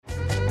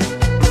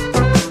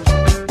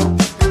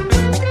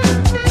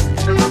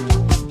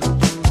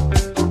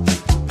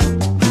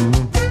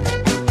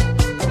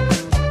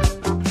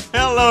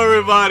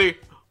everybody?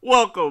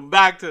 Welcome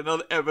back to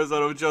another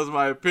episode of Just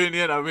My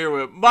Opinion. I'm here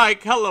with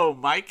Mike. Hello,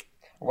 Mike.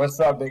 What's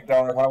up, big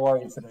dog? How are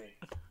you today?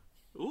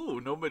 Ooh,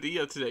 no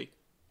Medea today.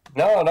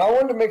 No, I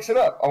wanted to mix it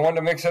up. I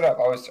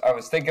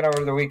was thinking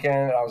over the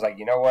weekend, and I was like,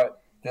 you know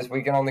what? This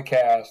weekend on the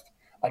cast,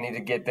 I need to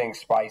get things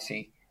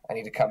spicy. I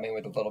need to come in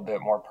with a little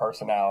bit more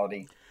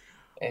personality.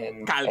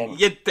 And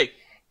Caliente.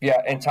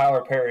 and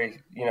Tyler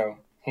Perry,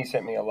 he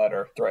sent me a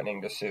letter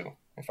threatening to sue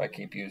if I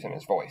keep using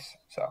his voice.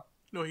 So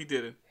No, he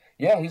didn't.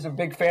 yeah, he's a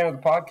big fan of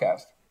the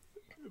podcast.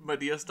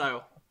 Medea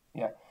style.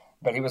 Yeah,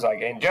 but he was like,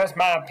 in just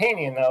my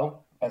opinion, though,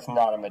 that's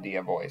not a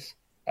Medea voice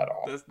at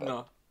all.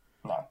 No.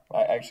 No,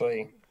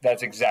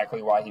 that's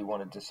exactly why he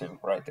wanted to sue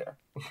right there.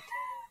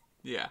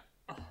 Yeah.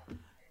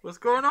 What's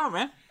going on,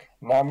 man?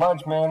 Not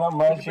much, man. Not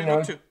much.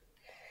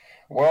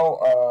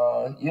 Well,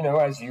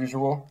 as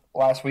usual,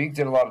 last week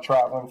did a lot of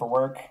traveling for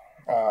work.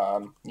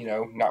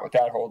 Not with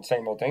that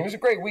same old thing. It was a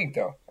great week,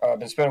 though. I've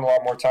been spending a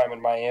lot more time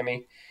in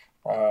Miami,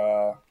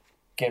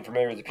 getting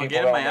familiar with the people.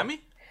 Again in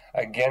Miami?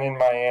 Again in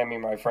Miami,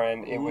 my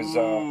friend. It was.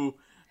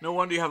 No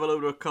wonder you have a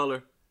little bit of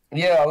color.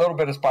 Yeah, a little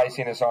bit of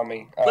spiciness on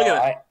me. Look at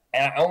that.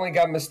 I only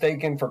got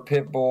mistaken for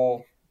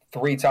Pitbull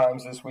 3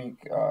 times this week,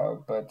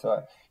 but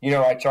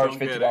I charged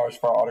 $50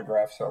 for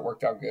autographs, so it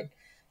worked out good.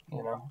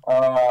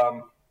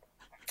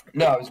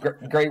 No, it was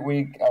great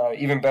week,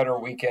 even better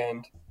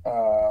weekend.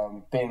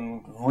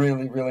 Been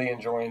really, really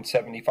enjoying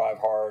 75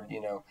 hard.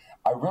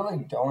 I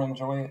really don't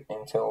enjoy it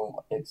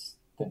until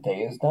the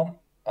day is done,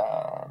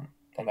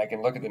 and I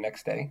can look at the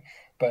next day.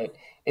 But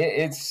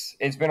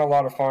it's been a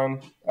lot of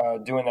fun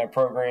doing that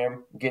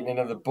program, getting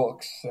into the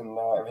books and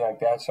everything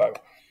like that. So I've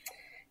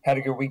had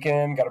a good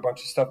weekend, got a bunch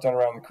of stuff done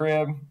around the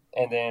crib,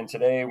 and then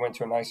today went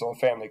to a nice little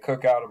family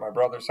cookout at my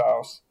brother's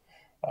house.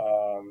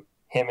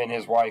 Him and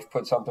his wife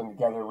put something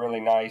together really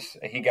nice.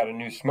 He got a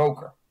new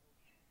smoker.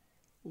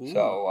 Ooh.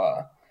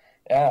 So,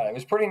 it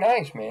was pretty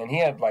nice, man. He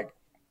had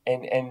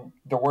and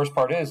the worst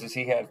part is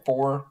he had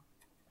four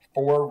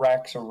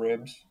racks of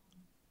ribs,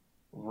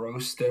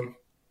 roasting,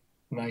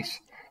 a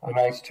nice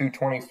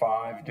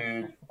 225,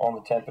 dude, on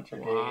the temperature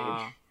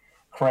gauge,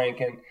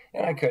 cranking,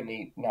 and I couldn't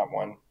eat not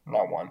one.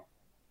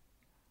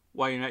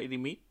 Why you're not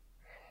eating meat?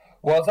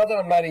 Well, it's not that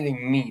I'm not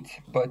eating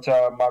meat, but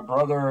my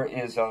brother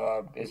is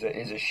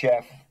a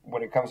chef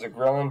when it comes to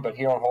grilling, but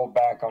he don't hold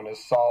back on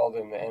his salt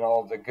and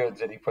all of the goods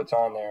that he puts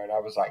on there. And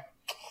I was like,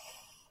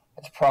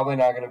 it's probably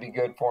not going to be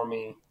good for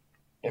me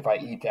if I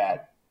eat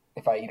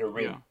a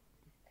rib. Yeah.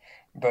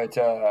 But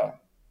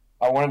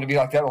I wanted to be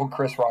like that old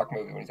Chris Rock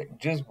movie when he's like,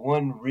 just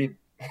one rib.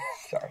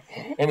 Sorry.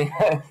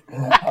 Anyway,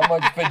 how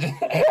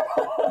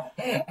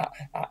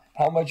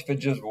much for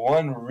just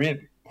one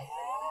rib?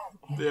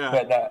 Yeah.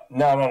 But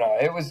no.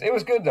 It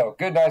was good though.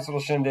 Good, nice little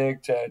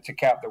shindig to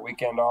cap the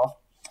weekend off.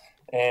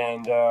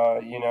 And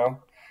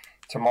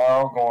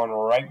tomorrow going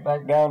right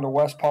back down to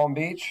West Palm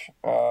Beach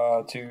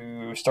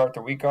to start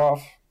the week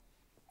off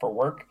for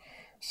work.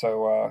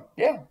 So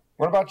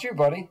What about you,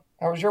 buddy?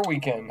 How was your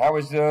weekend? How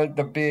was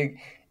the big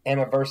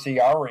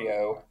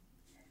anniversario?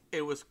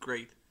 It was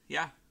great.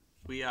 Yeah,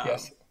 we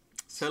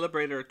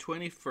celebrated our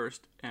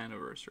 21st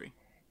anniversary.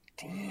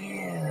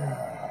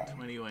 Damn.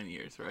 21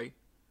 years, right?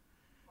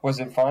 Was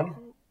it fun?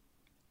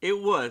 It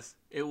was.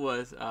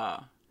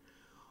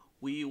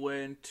 We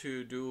went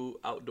to do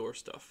outdoor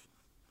stuff,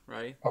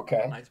 right?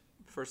 Okay.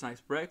 First nice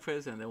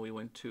breakfast, and then we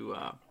went to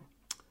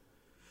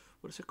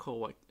what is it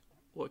called?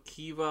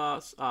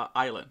 Wakiva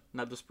Island,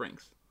 not the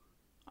Springs.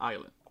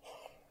 Island.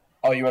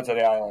 Oh, you went to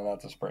the island,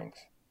 not the Springs.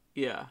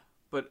 Yeah,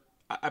 but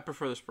I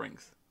prefer the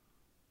Springs.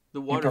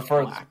 The water's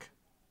black.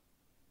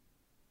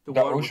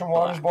 The ocean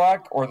water's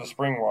black, or the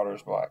spring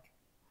water's black?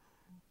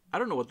 I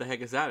don't know what the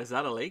heck is that. Is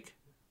that a lake?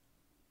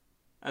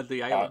 At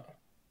the island.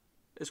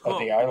 It's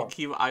called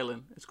Wakiva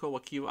Island. It's called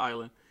Wakiva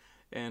Island.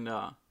 And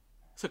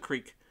it's a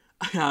creek.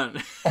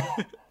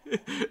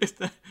 It's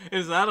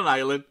not an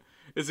island.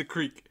 It's a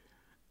creek.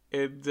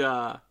 And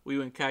we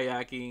went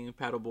kayaking,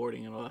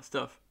 paddleboarding, and all that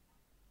stuff.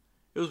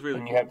 It was really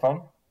cool. And you had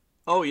fun?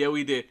 Oh, yeah,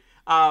 we did.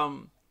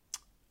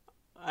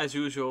 As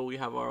usual, we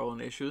have our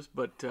own issues,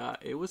 but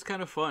it was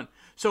kind of fun.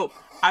 So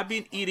I've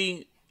been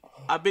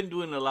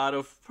doing a lot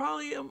of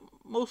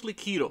mostly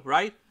keto,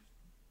 right?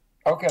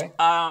 Okay.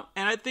 And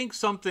I think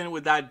something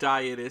with that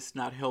diet is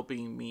not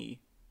helping me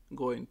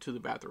going to the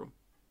bathroom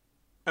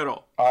at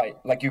all.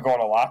 Like you're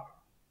going a lot?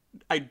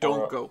 I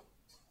don't go.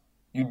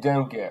 You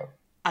don't go?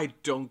 I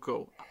don't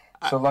go.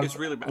 So it's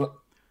really bad.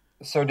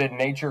 So did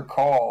nature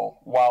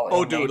call while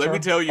in nature? Let me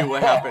tell you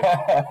what happened.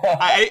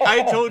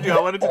 I told you I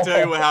wanted to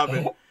tell you what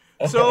happened.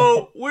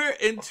 So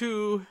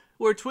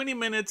we're 20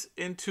 minutes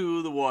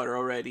into the water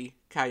already,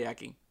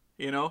 kayaking,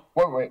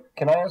 Wait.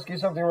 Can I ask you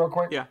something real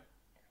quick? Yeah.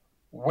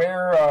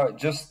 Where,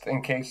 just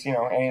in case,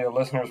 any of the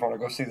listeners want to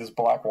go see this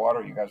black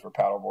water you guys were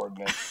paddleboarding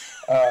in.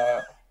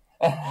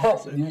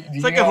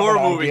 It's like a horror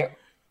movie.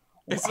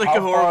 It's like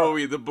a horror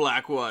movie, the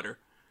black water.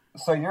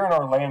 So you're in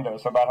Orlando,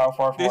 so about how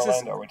far from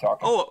Orlando are we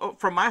talking? Oh,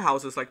 from my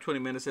house, it's like 20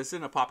 minutes. It's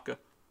in Apopka.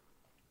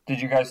 Did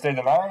you guys stay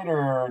the night,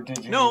 or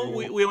did you? No,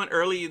 we went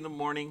early in the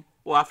morning,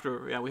 Well,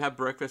 after we had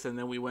breakfast and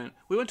then we went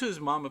to his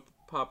mom and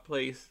pop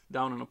place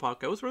down in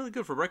Apopka. It was really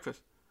good for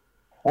breakfast.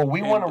 Well,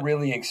 we want to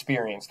really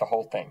experience the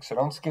whole thing, so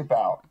don't skip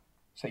out.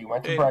 So you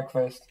went to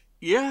breakfast.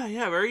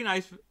 Yeah, very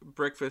nice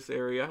breakfast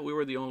area. We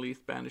were the only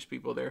Spanish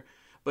people there,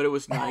 but it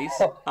was nice.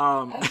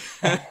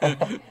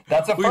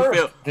 That's a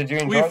first. Did you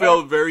enjoy We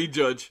felt very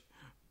judged,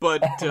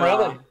 but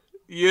really,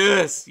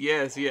 yes.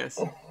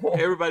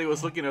 Everybody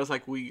was looking at us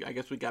like I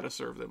guess we got to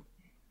serve them.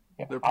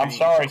 Yeah. I'm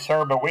sorry,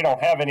 sir, but we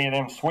don't have any of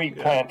them sweet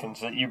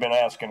plantains that you've been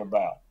asking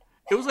about.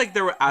 It was like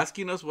they were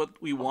asking us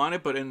what we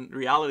wanted, but in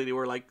reality, they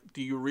were like,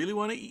 "Do you really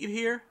want to eat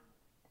here?"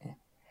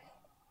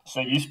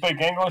 So you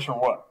speak English or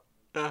what?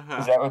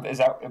 Is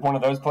that one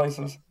of those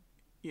places?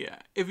 Yeah.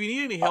 If you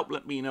need any help,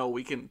 let me know.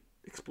 We can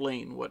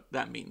explain what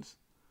that means.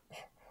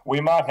 We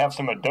might have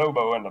some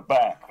adobo in the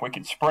back. We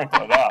can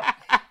sprinkle it out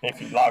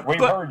if you like. We've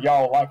heard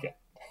y'all like it.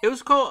 It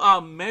was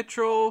called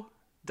Metro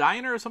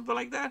Diner or something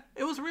like that.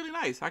 It was really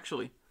nice,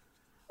 actually.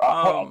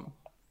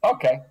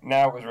 Okay.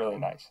 Now it was really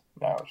nice.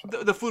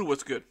 The food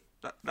was good.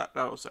 That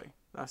I'll say.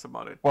 That's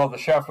about it. Well, the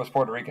chef was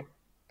Puerto Rican.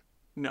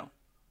 No.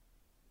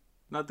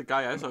 Not the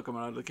guy I saw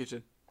coming out of the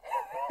kitchen.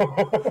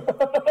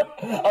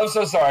 I'm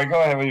so sorry.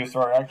 Go ahead with your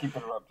story. I keep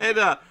interrupting.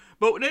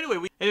 But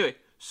anyway,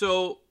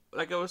 so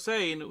like I was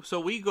saying, so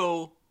we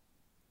go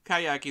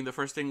kayaking. The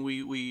first thing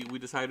we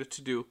decided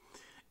to do,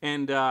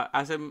 and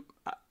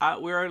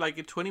we're like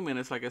in 20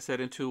 minutes, like I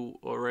said, into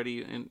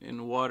already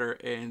in water,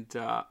 and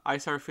I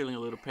started feeling a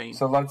little pain.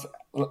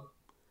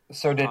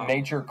 So did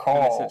nature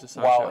call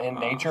while in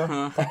nature?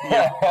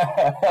 Yeah.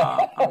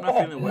 I'm not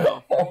feeling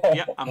well.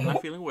 Yeah, I'm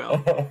not feeling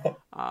well.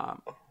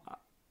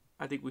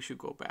 I think we should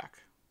go back.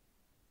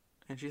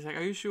 And she's like,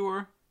 "Are you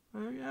sure?"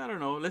 Yeah, I don't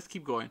know. Let's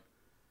keep going.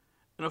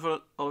 And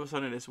all of a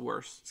sudden, it's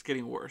worse. It's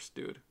getting worse,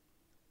 dude.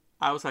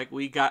 I was like,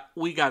 we got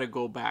to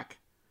go back.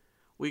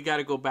 We got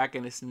to go back,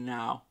 and it's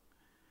now.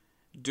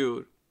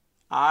 Dude,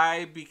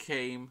 I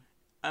became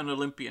an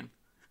Olympian.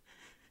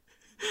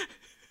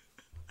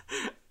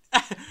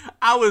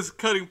 I was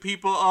cutting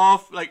people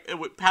off, like,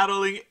 with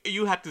paddling.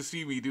 You had to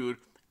see me, dude.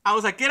 I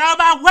was like, get out of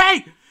my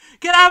way!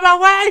 Get out of my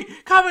way!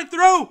 Coming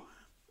through!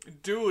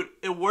 Dude,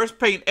 the worst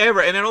pain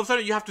ever. And then all of a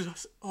sudden, you have to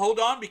hold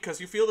on because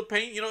you feel the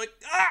pain. You know, like,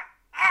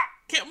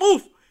 can't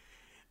move.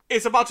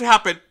 It's about to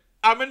happen.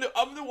 I'm in the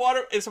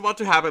water. It's about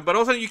to happen. But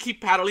all of a sudden, you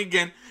keep paddling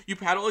again. You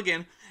paddle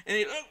again.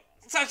 And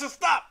Sasha,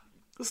 stop.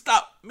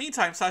 Stop.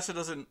 Meantime, Sasha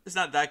is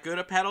not that good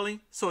at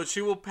paddling. So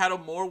she will paddle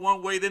more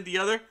one way than the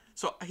other.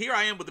 So here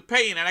I am with the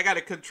pain, and I got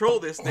to control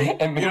this thing.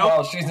 And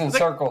meanwhile, she's in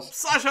circles.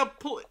 Sasha,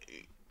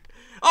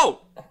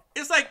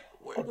 it's like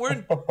we're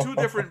in two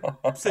different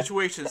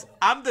situations.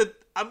 I'm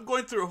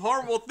going through a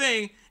horrible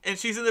thing, and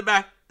she's in the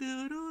back.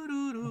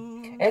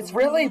 It's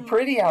really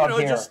pretty out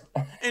here.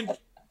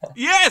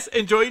 Yes,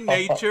 enjoying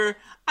nature.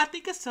 I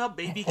think I saw a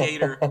baby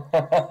gator. Shut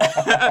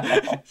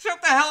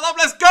the hell up!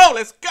 Let's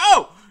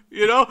go!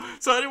 You know.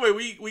 So anyway,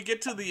 we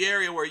get to the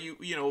area where you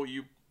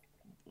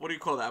what do you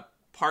call that?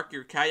 Park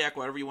your kayak,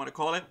 whatever you want to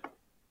call it.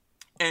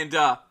 And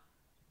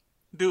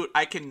dude,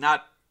 I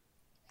cannot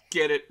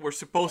get it. We're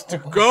supposed to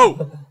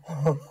go,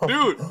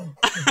 dude.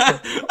 I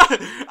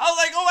was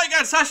like, oh my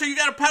god, Sasha, you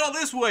gotta paddle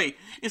this way.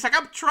 It's like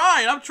I'm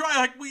trying.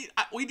 Like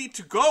we need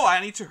to go. I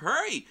need to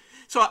hurry.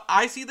 So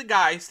I see the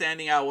guy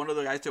standing out, one of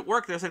the guys at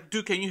work there. I was like,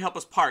 dude, can you help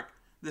us park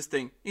this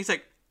thing? He's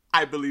like,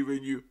 I believe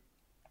in you.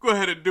 Go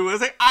ahead and do it. I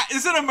was like,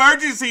 it's an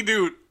emergency,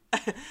 dude.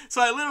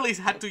 So I literally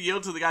had to yell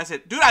to the guy. I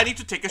said, dude, I need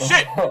to take a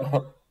shit.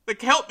 Like,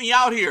 help me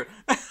out here.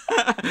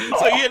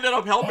 So he ended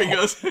up helping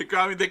us,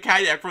 grabbing the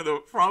kayak from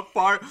the front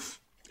part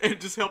and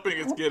just helping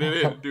us get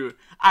it in, dude.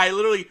 I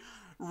literally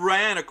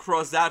ran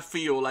across that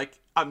field like,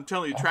 I'm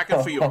telling you, track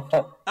and field.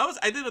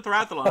 I did a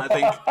triathlon, I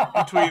think,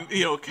 between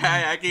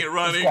kayaking and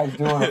running. This guy's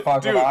doing a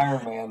fucking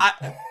Ironman.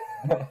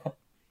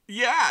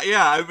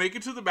 I make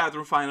it to the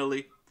bathroom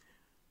finally.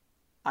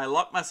 I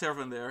lock myself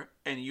in there,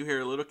 and you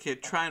hear a little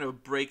kid trying to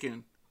break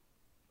in.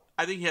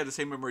 I think he had the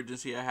same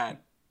emergency I had,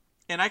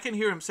 and I can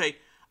hear him say,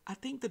 "I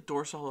think the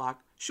doors are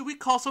locked. Should we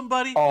call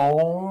somebody?"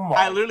 Oh my!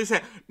 I literally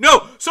said,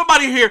 "No,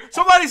 somebody's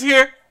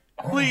here,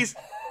 please."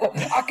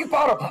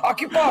 Occupado.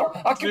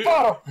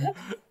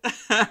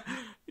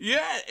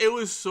 Yeah, it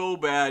was so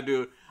bad,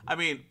 dude. I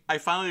mean, I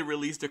finally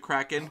released the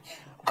Kraken,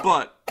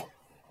 but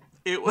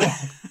it was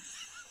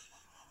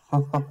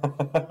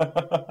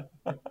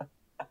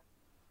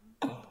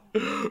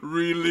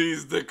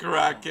release the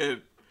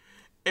Kraken,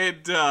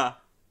 and and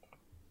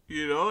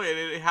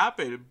it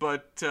happened.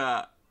 But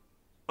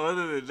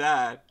other than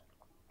that,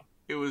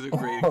 it was a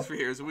great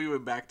experience. We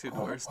went back to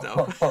do our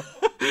stuff.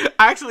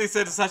 I actually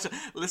said to Sasha,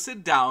 "Let's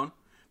sit down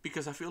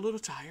because I feel a little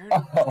tired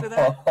after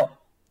that,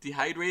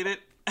 dehydrated.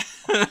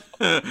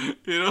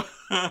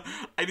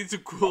 I need to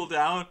cool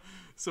down."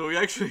 So we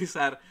actually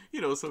sat,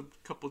 some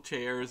couple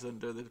chairs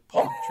under the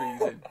palm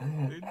trees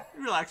and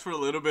relaxed for a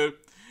little bit.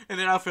 And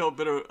then I felt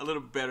a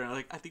little better.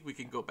 And I think we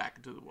can go back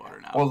into the water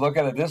now. Well, look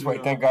at it this way.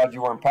 Thank God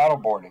you weren't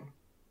paddleboarding.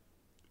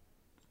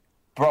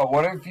 Bro,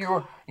 what if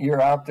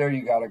you're out there,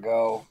 you got to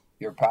go,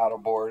 you're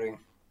paddleboarding,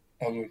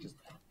 and you're just...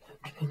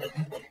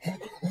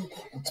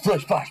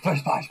 Splish, splash, splish,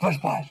 splash, splish,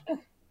 splash.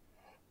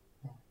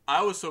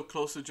 I was so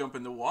close to jump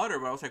in the water,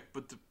 but I was like,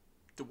 but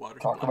the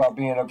water's Talk black. about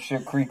being up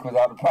shit creek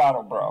without a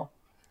paddle, bro.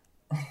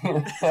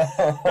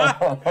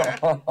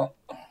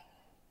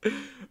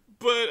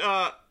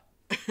 But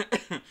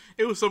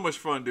it was so much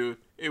fun, dude.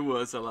 It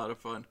was a lot of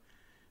fun.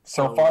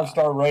 So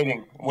 5-star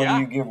rating. What do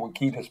you give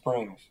Wakita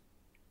Springs?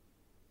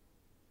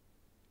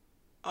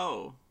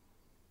 Oh.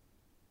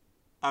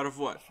 Out of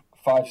what?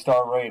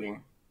 5-star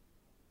rating.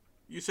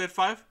 You said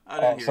 5? I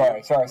didn't hear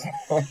you. Sorry.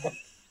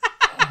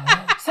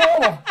 So,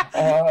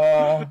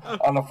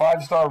 on the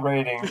 5-star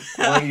rating,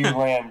 where do you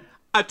land?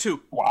 A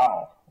 2.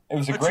 Wow. It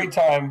was a great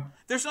time.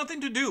 There's nothing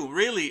to do,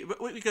 really.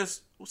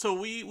 Because, so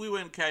we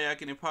went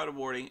kayaking and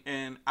paddleboarding,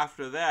 and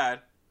after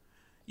that,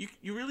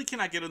 you really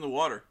cannot get in the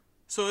water.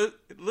 So,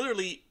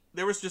 literally,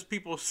 there was just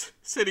people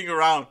sitting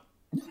around.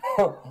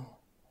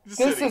 This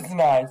is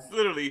nice.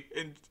 Literally.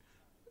 And,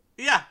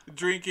 yeah,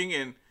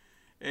 drinking,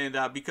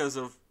 and because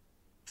of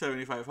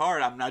 75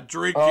 hard, I'm not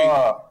drinking.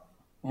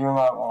 You're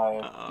not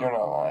lying. You're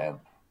not lying.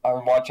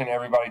 I'm watching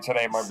everybody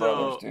today, my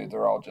brothers, dude.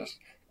 They're all just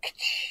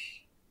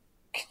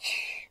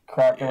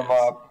cracking them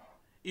up.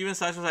 Even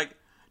Sasha was like,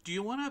 do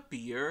you want a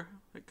beer?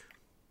 Like,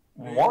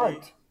 really?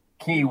 Want.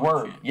 Key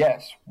word.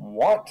 Yes.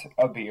 Want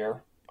a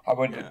beer. I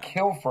would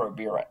kill for a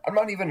beer. I'm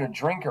not even a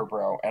drinker,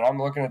 bro. And I'm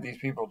looking at these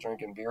people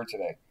drinking beer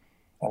today.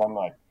 And I'm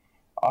like,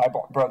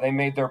 bro, they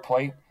made their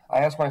plate. I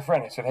asked my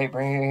friend, I said, hey,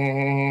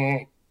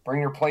 bring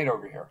your plate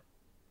over here.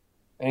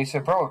 And he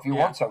said, bro, if you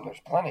want some, there's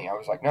plenty. I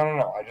was like, no.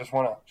 I just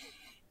want to.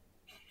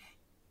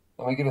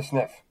 Let me get a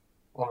sniff.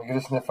 Let me get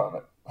a sniff of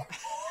it.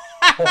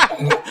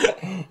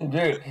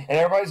 Dude, and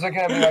everybody's looking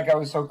at me like I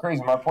was so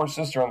crazy. My poor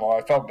sister-in-law,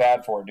 I felt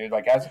bad for her, dude.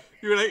 Like, as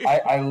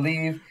I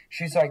leave,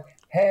 she's like,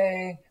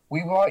 hey,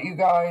 we bought you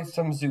guys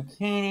some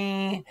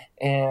zucchini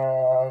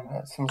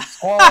and some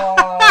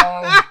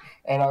squash.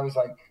 And I was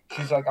like,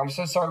 she's like, I'm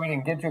so sorry we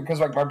didn't get to it. Because,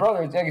 like, my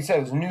brother, like I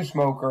said, was a new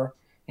smoker.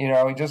 You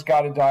know, he just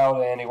got it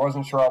dialed in. He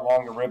wasn't sure how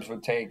long the ribs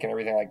would take and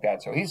everything like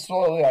that. So he's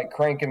slowly, like,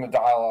 cranking the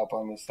dial up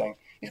on this thing.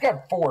 He's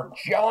got 4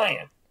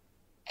 giant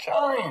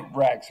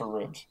racks of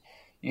ribs.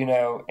 You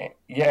know,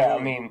 I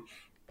mean,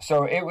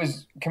 so it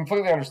was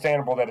completely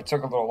understandable that it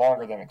took a little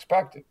longer than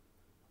expected.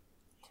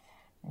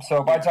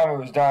 So by the time it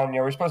was done,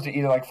 we're supposed to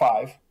eat at like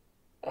 5.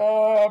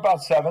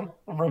 About 7,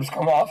 the ribs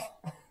come off.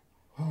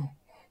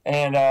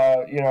 And,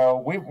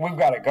 we've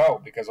got to go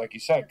because, like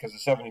you said, because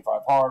it's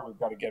 75 hard, we've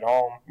got to get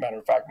home. Matter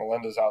of fact,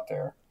 Melinda's out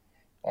there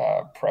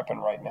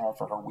prepping right now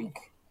for her week,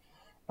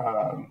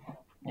 and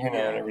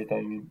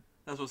everything.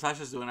 That's what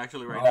Sasha's doing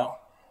actually right now.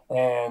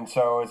 And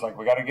so it's like,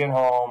 we got to get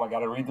home. I got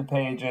to read the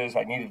pages.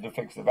 I needed to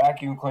fix the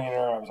vacuum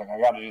cleaner. I was like, I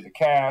got to do the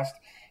cast.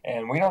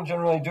 And we don't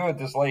generally do it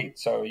this late.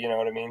 So, you know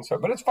what I mean? So,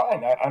 but it's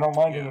fine. I don't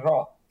mind it at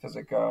all. Because,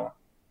 like,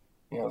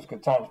 it's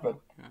good times.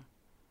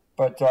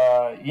 But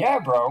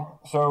bro.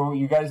 So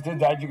you guys did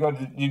that.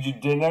 Did you do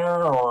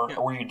dinner or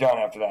were you done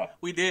after that?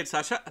 We did.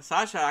 Sasha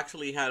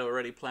actually had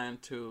already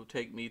planned to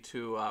take me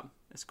to,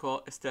 it's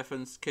called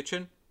Stefan's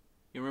Kitchen.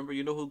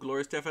 You know who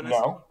Gloria Estefan is?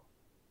 No.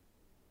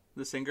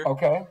 The singer?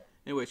 Okay.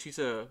 Anyway,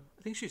 I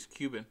think she's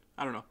Cuban.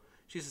 I don't know.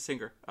 She's a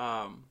singer.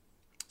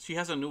 She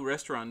has a new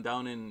restaurant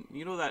down in,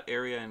 that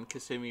area in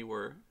Kissimmee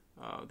where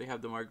they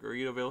have the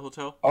Margaritaville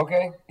Hotel?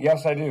 Okay.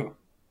 Yes, I do.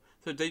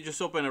 So they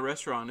just opened a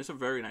restaurant. It's a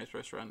very nice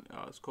restaurant.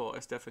 It's called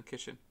Estefan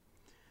Kitchen.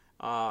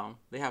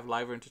 They have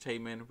live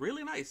entertainment.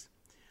 Really nice.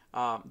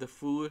 The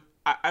food.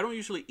 I don't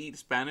usually eat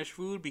Spanish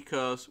food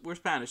because we're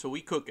Spanish, so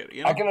we cook it.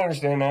 I can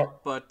understand that.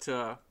 But,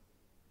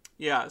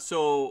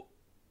 so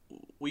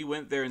we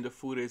went there and the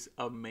food is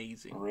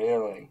amazing.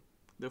 Really?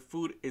 The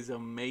food is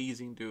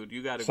amazing, dude.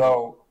 You gotta go.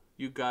 So,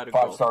 you gotta go.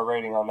 5-star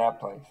rating on that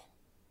place.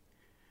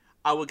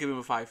 I would give him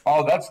a 5.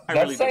 Oh, that's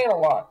really saying a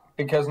lot.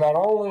 Because not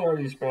only are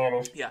you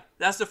Spanish. Yeah,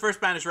 that's the first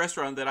Spanish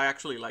restaurant that I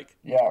actually like.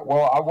 Yeah,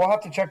 well, we'll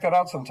have to check that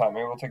out sometime.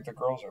 Maybe we'll take the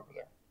girls over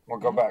there.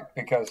 We'll go back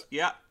because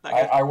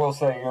I will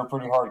say you're a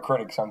pretty hard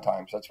critic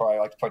sometimes. That's why I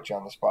like to put you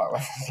on the spot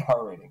with a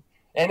star rating.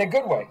 In a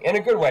good way.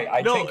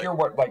 I think you're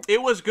what like.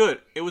 It was good.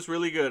 It was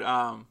really good.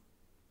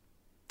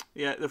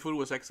 Yeah, the food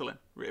was excellent.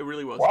 It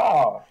really was.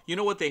 Wow. You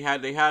know what they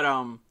had? They had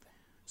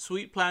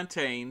sweet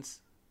plantains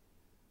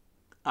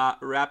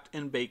wrapped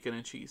in bacon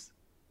and cheese.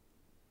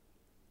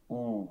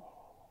 Ooh.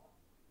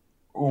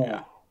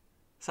 Yeah.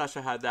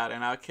 Sasha had that,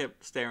 and I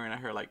kept staring at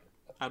her like,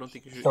 I don't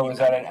think you should. So is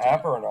that an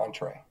app or an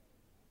entree?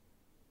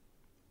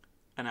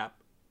 An app.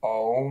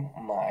 Oh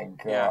my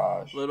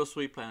gosh. Yeah, little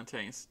sweet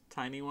plantains,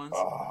 tiny ones.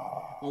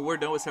 When we're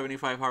done with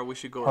 75 hard, we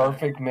should go.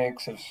 Perfect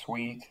mix of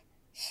sweet,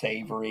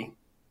 savory.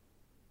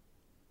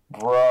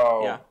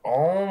 Bro. Yeah.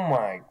 Oh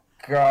my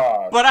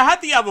gosh. But I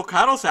had the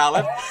avocado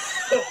salad.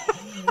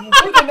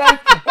 with a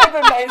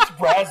nice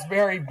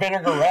raspberry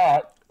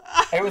vinaigrette.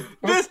 I was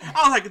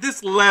like,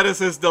 this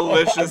lettuce is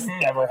delicious.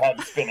 I've never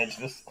had spinach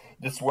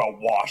this well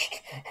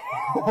washed.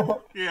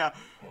 Yeah,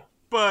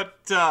 but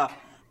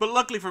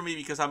luckily for me,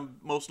 because I'm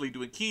mostly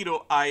doing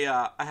keto,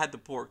 I had the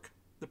pork.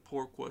 The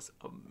pork was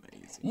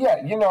amazing. Yeah,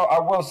 I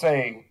will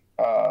say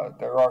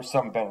there are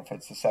some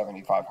benefits to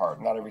 75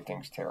 hard. Not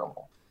everything's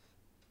terrible.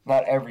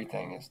 Not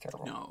everything is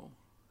terrible.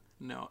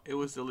 No, it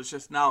was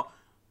delicious. Now,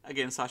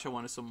 again, Sasha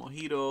wanted some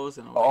mojitos,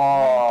 and I'm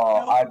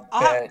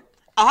like,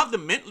 I'll have the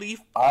mint leaf.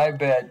 I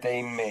bet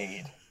they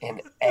made an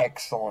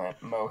excellent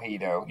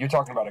mojito. You're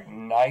talking about a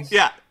nice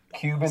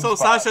Cuban So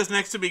spot. Sasha's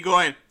next to me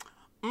going,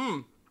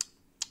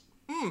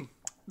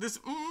 this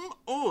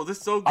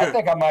is so good. I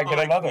think I might get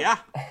another. Yeah.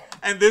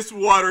 And this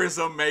water is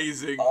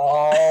amazing.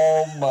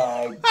 Oh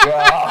my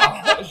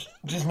gosh.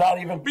 Just not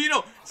even.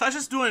 But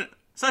Sasha's doing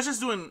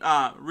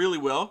really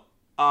well.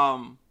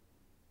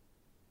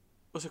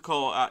 What's it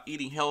called?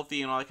 Eating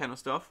healthy and all that kind of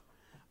stuff.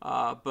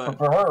 But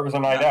for her, it was a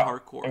night out.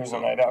 Hardcore, it was a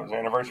night out. It was an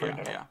anniversary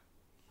dinner.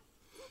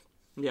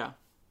 Yeah.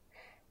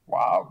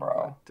 Wow,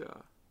 bro.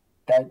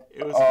 But,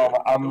 it was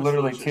I'm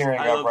literally delicious. Tearing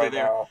up right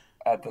now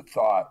at the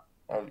thought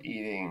of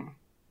eating.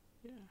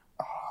 Yeah.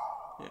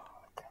 Yeah.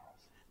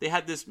 They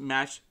had this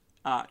mashed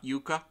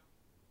yuca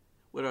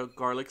with a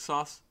garlic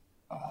sauce.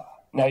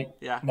 Now,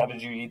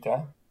 did you eat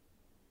that?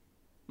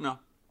 No,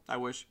 I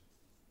wish.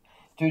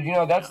 Dude,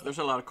 there's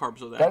a lot of carbs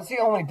with that. That's the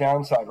only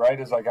downside, right?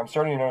 Is like I'm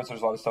starting to notice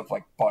there's a lot of stuff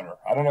like butter.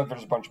 I don't know if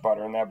there's a bunch of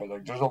butter in that, but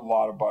like there's a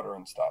lot of butter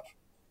and stuff.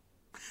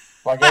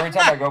 Like every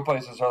time I go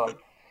places, they're like,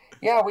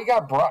 "Yeah, we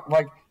got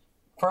like."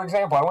 For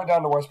example, I went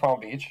down to West Palm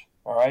Beach.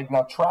 All right,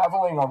 now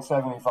traveling on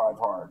 75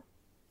 hard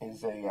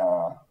is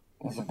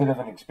a bit of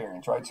an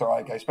experience, right? So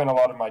like I spend a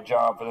lot of my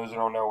job, for those who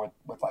don't know,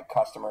 with like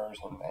customers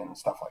and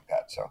stuff like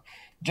that. So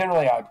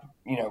generally,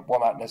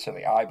 not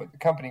necessarily but the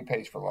company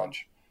pays for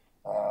lunch.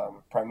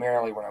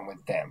 Primarily when I'm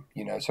with them,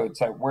 so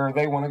it's like where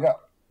they want to go,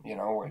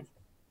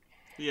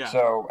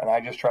 So, and I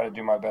just try to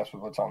do my best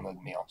with what's on the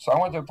meal. So I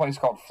went to a place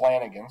called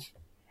Flanagan's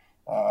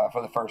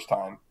for the first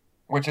time,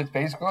 which is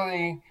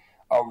basically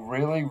a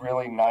really,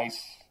 really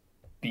nice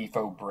Beef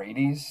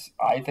O'Brady's,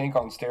 I think,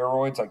 on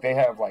steroids. Like they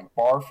have like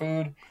bar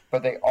food,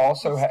 but they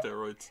also have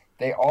steroids.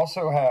 They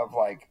also have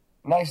like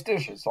nice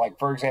dishes. Like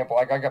for example,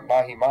 like I got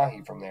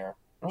mahi from there.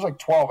 It was like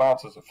 12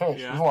 ounces of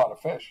fish. Yeah. It was a lot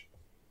of fish.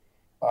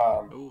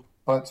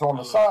 But so on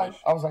the side,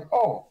 I was like,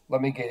 oh,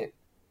 let me get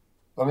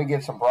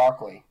some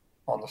broccoli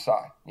on the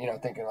side.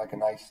 Thinking like a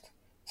nice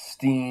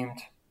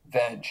steamed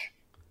veg.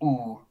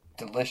 Ooh,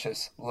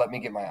 delicious. Let me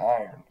get my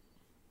iron.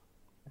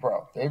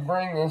 Bro, they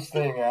bring this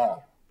thing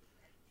out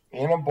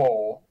in a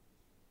bowl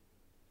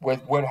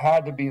with what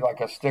had to be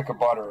like a stick of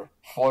butter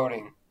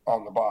floating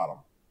on the bottom.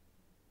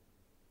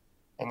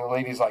 And the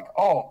lady's like,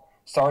 oh,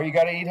 sorry you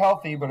got to eat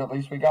healthy, but at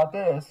least we got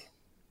this.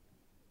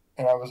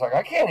 And I was like,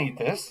 I can't eat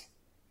this.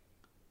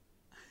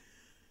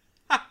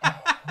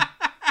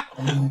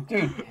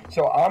 Dude,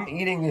 so I'm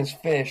eating this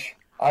fish.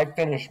 I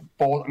finished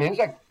both. I mean, it was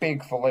like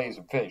big fillets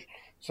of fish.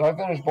 So I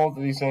finished both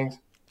of these things,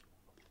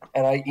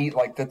 and I eat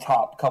like the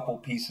top couple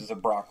pieces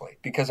of broccoli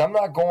because I'm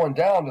not going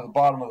down to the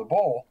bottom of the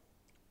bowl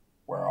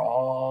where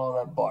all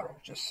that butter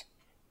just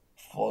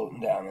floating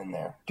down in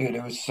there. Dude,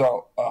 it was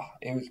so.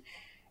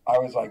 I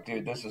was like,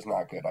 dude, this is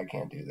not good. I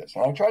can't do this.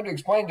 And I tried to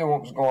explain to him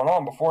what was going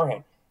on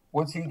beforehand.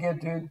 What's he get,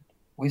 dude?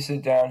 We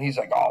sit down. He's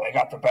like, oh, they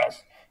got the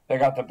best. They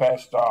got the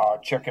best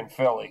chicken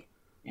Philly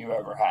you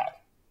ever had.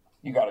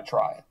 You got to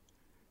try it.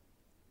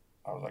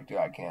 I was like, dude,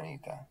 I can't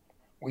eat that.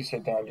 We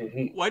sit down,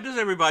 dude. Why does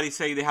everybody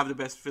say they have the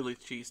best Philly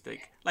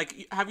cheesesteak?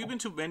 Like, have you been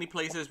to many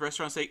places,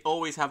 restaurants, they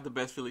always have the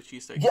best Philly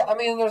cheesesteak? Yeah, I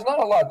mean, there's not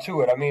a lot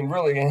to it. I mean,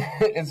 really,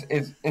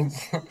 it's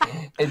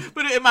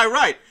But am I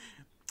right?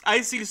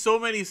 I see so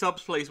many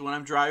subs places when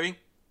I'm driving,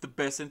 the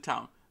best in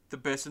town, the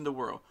best in the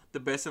world, the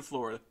best in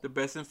Florida, the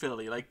best in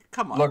Philly. Like,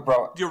 come on. Look,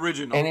 bro. The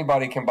original.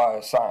 Anybody can buy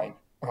a sign.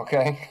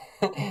 Okay,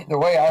 the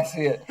way I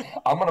see it,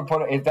 I'm gonna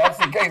put it. If that's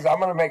the case, I'm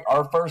gonna make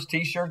our first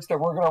T-shirts that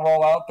we're gonna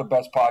roll out the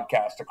best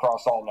podcast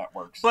across all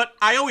networks. But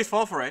I always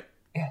fall for it.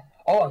 Yeah.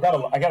 Oh,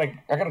 I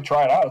gotta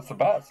try it out. It's the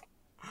best.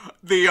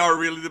 They are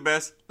really the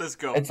best. Let's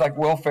go. It's like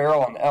Will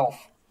Ferrell and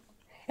Elf.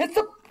 It's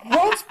the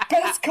world's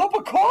best cup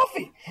of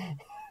coffee.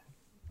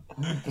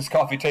 This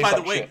coffee tastes like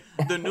shit.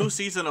 By the way, the new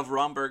season of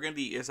Ron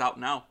Burgundy is out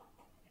now.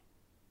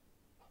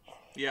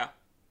 Yeah,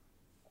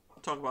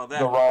 we'll talk about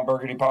that. The Ron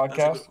Burgundy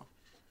podcast.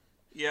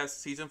 Yes,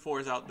 season 4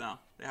 is out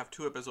now. They have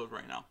 2 episodes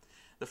right now.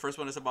 The first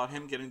one is about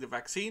him getting the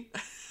vaccine.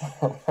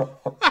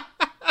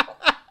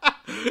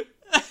 It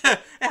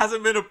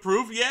hasn't been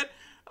approved yet,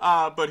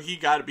 but he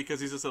got it because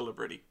he's a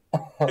celebrity.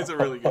 It's a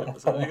really good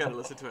episode. You got to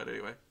listen to it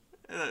anyway.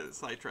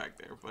 Sidetrack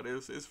there, but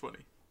it's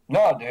funny.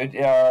 No, dude.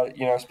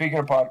 Speaking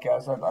of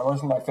podcasts, I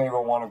listened to my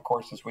favorite one, of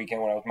course, this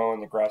weekend when I was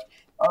mowing the grass.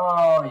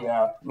 Oh,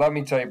 yeah. Let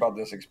me tell you about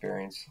this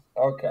experience.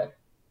 Okay.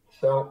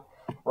 So,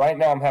 right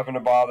now I'm having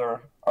to borrow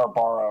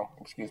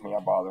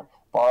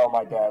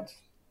my dad's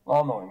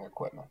lawn mowing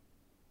equipment.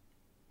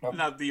 Nope.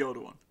 Not the older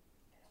one.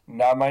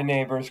 Not my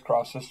neighbors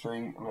across the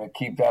street. I'm going to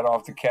keep that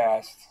off the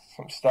cast.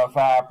 Some stuff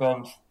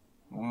happened.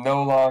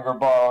 No longer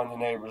borrowing the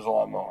neighbor's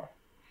lawnmower.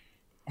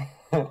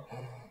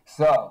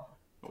 So,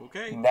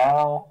 okay.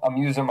 Now I'm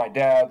using my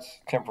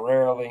dad's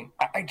temporarily.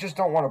 I just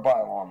don't want to buy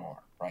a lawnmower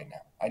right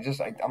now.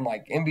 I'm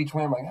like in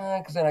between. I'm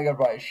like, because then I got to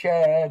buy a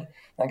shed.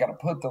 I got to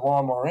put the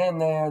lawnmower in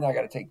there. Then I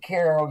got to take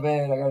care of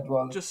it. I got to do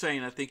all this. Just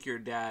saying, I think your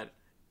dad.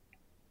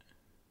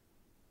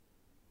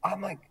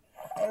 I'm like,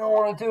 I don't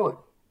want to do it.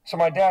 So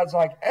my dad's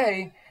like,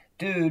 hey,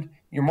 dude,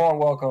 you're more than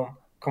welcome.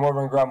 Come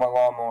over and grab my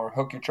lawnmower,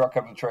 hook your truck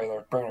up to the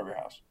trailer, bring it over your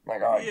house. I'm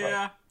like, all right,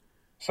 Yeah. great.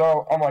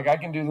 So I'm like, I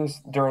can do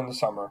this during the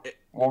summer.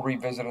 We'll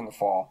revisit in the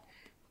fall.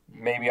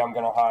 Maybe I'm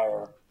gonna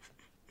hire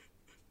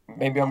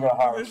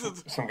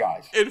some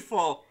guys. In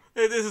fall.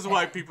 And this is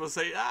why people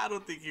say, I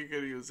don't think you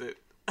can use it.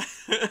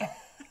 You're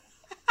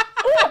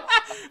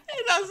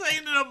not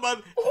saying in a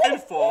month. In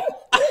fall.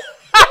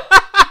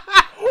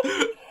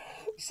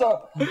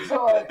 So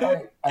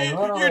I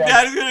literally... Your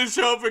dad's going to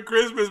show up for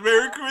Christmas.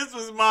 Merry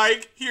Christmas,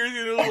 Mike. Here's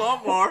your new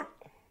lawnmower.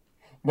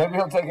 Maybe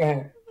he'll take a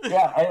hint.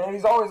 Yeah, and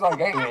he's always like,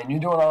 hey, man, you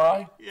doing all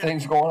right? Yeah.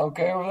 Things going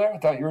okay over there? I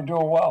thought you were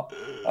doing well.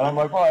 And I'm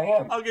like, well, I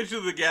am. I'll get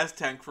you the gas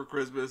tank for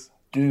Christmas.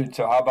 Dude,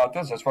 so how about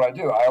this? That's what I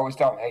do. I always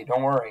tell him, hey,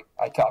 don't worry.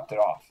 I topped it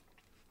off.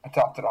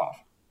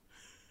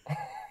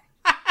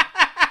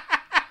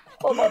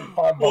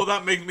 Well,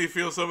 that makes me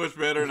feel so much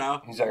better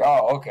now. He's like,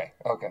 oh, okay.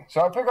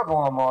 So I pick up the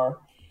lawnmower.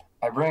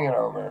 I bring it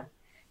over.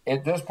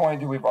 At this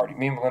point, dude, me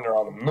and Melinda are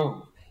on the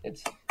move.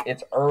 It's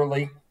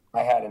early.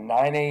 I had a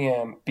 9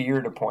 a.m.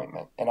 beard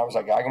appointment. And I was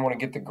like, I want to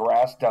get the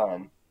grass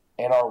done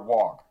and our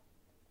walk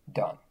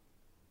done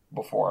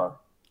before.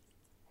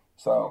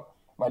 So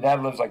my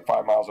dad lives like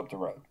 5 miles up the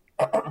road.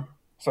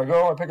 So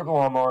I pick up the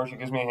lawnmower. She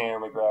gives me a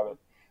hand. We grab it.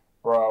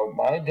 Bro,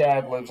 my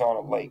dad lives on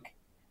a lake.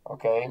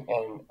 Okay?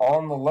 And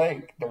on the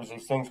lake, there's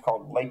these things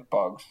called lake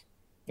bugs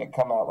that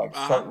come out like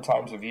certain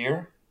times of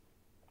year.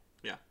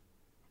 Yeah.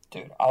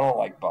 Dude, I don't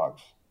like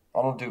bugs.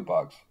 I don't do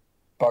bugs.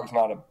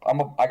 I'm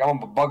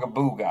a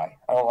bugaboo guy.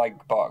 I don't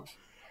like bugs.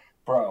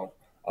 Bro,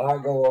 I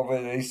go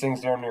over these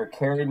things down there,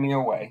 carried me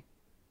away.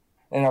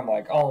 And I'm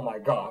like, oh my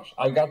gosh.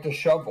 I got the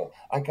shovel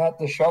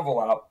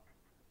out.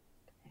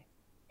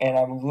 And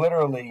I'm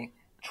literally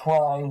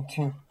trying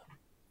to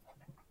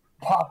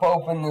pop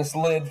open this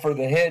lid for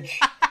the hitch.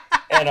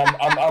 And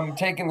I'm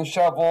taking the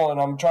shovel and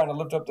I'm trying to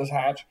lift up this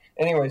hatch.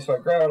 Anyway, so I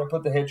grab it, I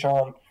put the hitch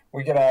on.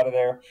 We get out of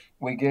there.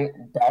 We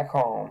get back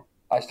home.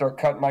 I start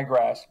cutting my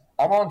grass.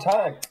 I'm on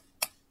time.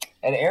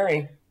 And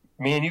Ari,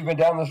 me and you've been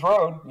down this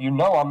road. You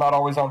know I'm not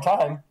always on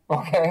time,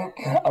 okay?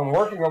 I'm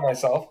working on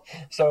myself.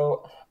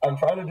 So I'm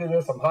trying to do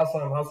this. I'm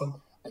hustling.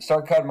 I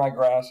start cutting my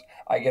grass.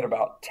 I get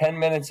about 10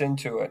 minutes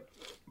into it.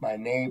 My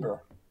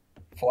neighbor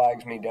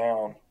flags me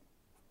down.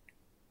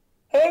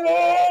 Hey,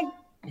 man!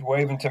 He's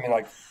waving to me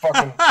like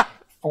fucking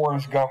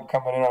Forrest Gump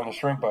coming in on the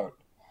shrimp boat.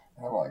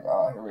 And I'm like,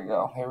 oh, here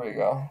we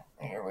go.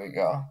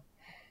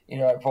 You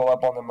know, I pull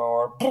up on the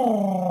mower.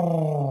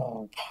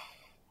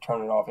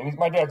 Turn it off. And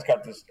my dad's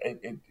got this,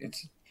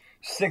 it's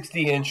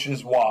 60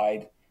 inches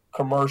wide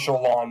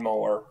commercial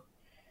lawnmower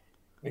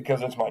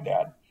because it's my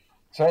dad.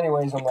 So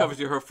anyways, it covers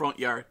your front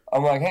yard.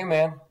 I'm like, hey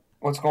man,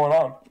 what's going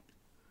on?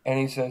 And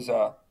he says,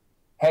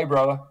 hey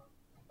brother,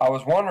 I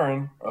was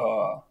wondering,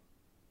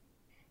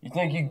 you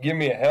think you could give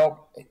me a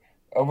help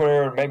over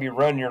there and maybe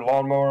run your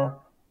lawnmower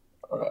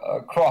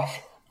across?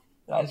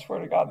 I swear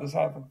to God this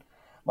happened.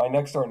 My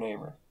next door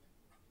neighbor.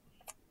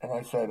 And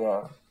I said,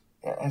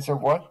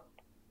 what?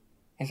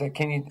 He said,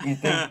 you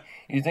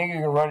think you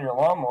can run your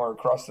lawnmower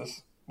across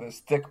this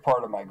thick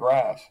part of my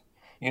grass?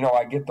 You know,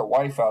 I get the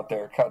wife out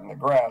there cutting the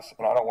grass,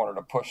 and I don't want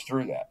her to push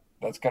through that.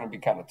 That's going to be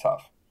kind of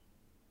tough.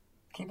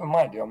 Keep in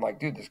mind, dude, I'm like,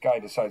 dude, this guy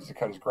decides to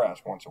cut his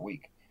grass once a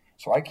week.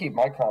 So I keep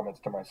my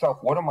comments to myself.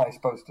 What am I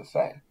supposed to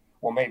say?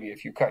 Well, maybe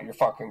if you cut your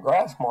fucking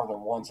grass more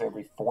than once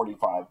every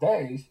 45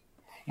 days,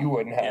 you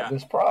wouldn't have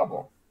this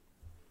problem.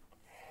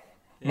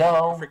 Yeah,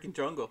 no. Freaking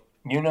jungle.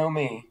 You know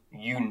me.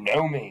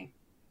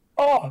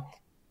 Oh,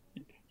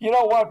 you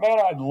know what, man?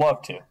 I'd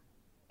love to.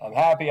 I'm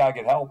happy I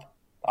could help.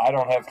 I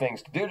don't have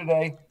things to do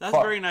today. That's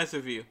very nice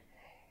of you.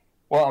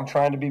 Well, I'm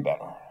trying to be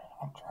better.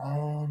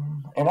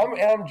 And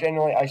I'm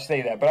genuinely, I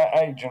say that, but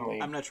I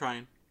genuinely... I'm not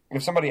trying.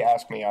 If somebody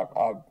asks me,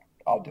 I'll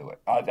do it.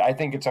 I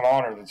think it's an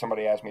honor that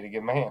somebody asked me to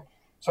give them a hand.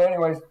 So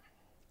anyways,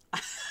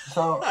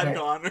 an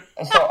honor.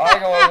 So I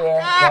go over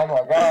there, and I'm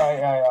like, all right,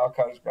 yeah, I'll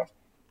cut his grass.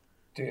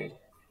 Dude,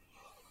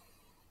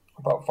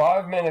 about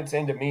 5 minutes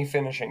into me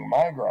finishing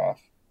my grass,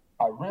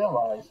 I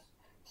realized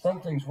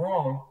something's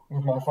wrong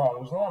with my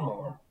father's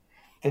lawnmower.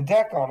 The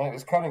deck on it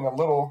is cutting a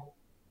little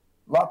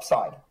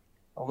lopsided,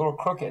 a little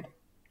crooked.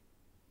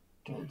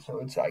 Dude, so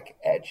it's like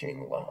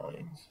etching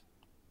lines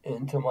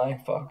into my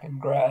fucking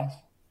grass.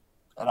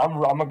 And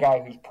I'm a guy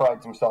who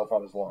prides himself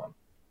on his lawn.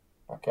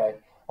 Okay?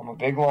 I'm a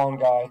big lawn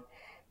guy.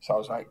 So I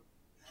was like,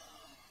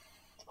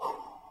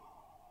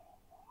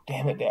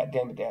 damn it,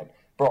 Dad.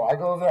 Bro, I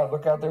go over there, I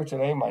look out there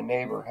today, my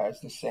neighbor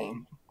has the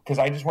same. Because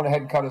I just went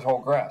ahead and cut his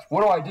whole grass.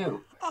 What do I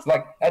do?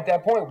 Like, at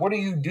that point, what do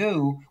you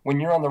do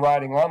when you're on the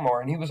riding lawnmower?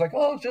 And he was like,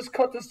 oh, just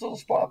cut this little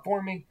spot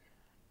for me.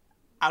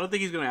 I don't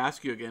think he's going to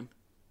ask you again.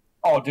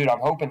 Oh, dude, I'm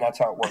hoping that's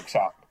how it works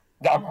out.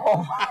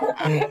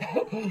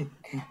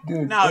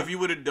 Dude, now, if you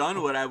would have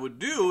done what I would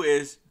do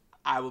is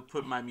I would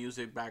put my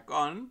music back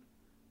on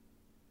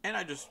and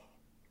I just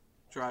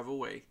drive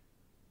away.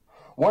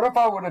 What if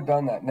I would have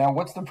done that? Now,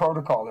 what's the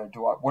protocol there?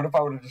 What if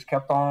I would have just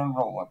kept on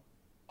rolling?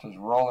 Just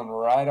rolling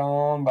right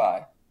on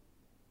by.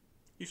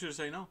 You should have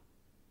said no.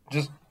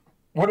 Just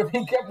What if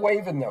he kept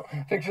waving, though?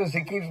 Picture this,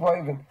 he keeps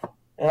waving.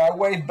 And I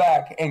wave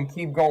back and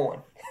keep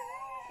going.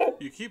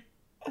 You keep...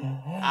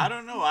 I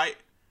don't know.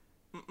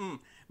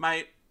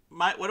 My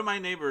one of my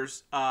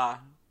neighbors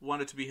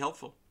wanted to be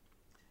helpful.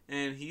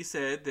 And he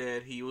said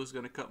that he was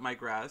going to cut my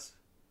grass.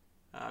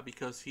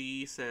 Because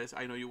he says,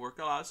 I know you work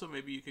a lot, so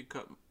maybe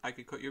I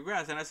could cut your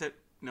grass. And I said,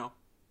 no.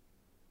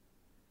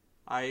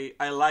 I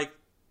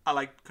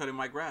like cutting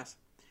my grass.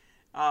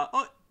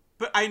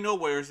 But I know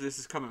where this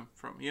is coming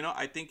from.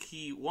 I think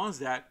he wants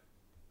that.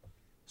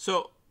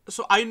 So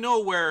I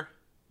know where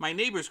my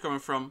neighbor's coming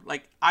from.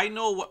 Like, I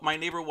know what my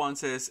neighbor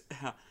wants is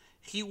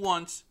he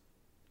wants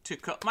to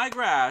cut my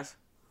grass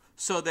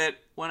so that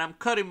when I'm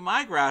cutting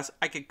my grass,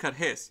 I can cut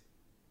his.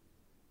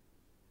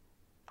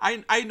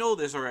 I know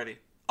this already.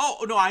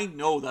 Oh, no, I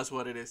know that's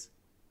what it is.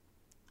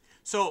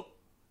 So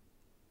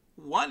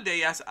one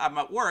day as I'm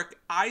at work,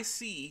 I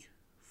see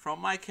from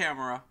my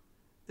camera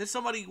that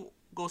somebody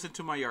goes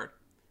into my yard.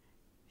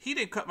 He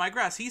didn't cut my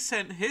grass. He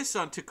sent his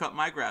son to cut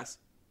my grass.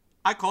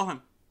 I call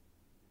him.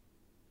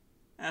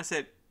 And I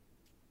said,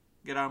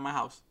 get out of my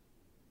house.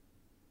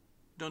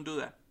 Don't do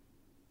that.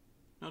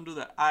 Don't do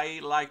that.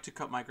 I like to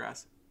cut my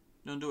grass.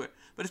 Don't do it.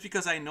 But it's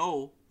because I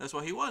know that's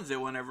what he wants. That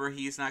whenever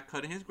he's not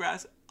cutting his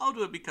grass, I'll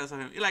do it because of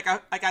him. Like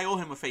I owe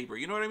him a favor.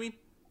 You know what I mean?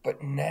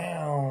 But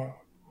now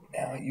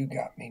you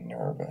got me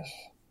nervous.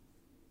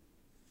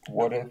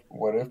 What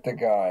if the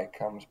guy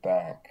comes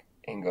back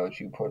and goes,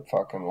 you put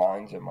fucking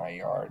lines in my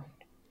yard?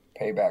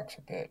 Payback's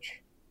a bitch.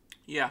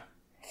 Yeah.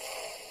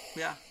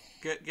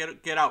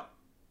 Get out.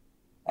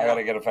 I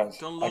gotta get a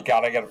fence. I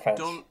gotta get a fence.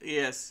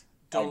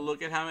 Don't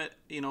look at him.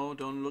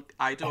 Don't look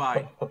eye to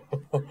eye.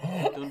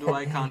 Don't do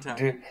eye contact.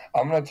 Dude,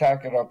 I'm gonna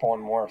tack it up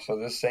one more. So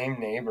this same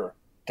neighbor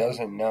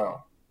doesn't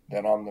know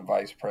that I'm the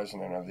vice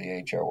president of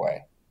the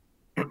HOA.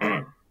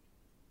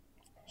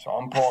 So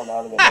I'm pulling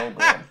out of the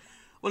neighborhood.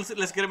 Well,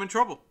 let's get him in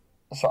trouble.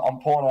 So I'm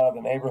pulling out of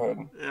the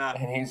neighborhood,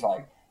 and he's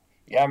like,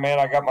 yeah, man,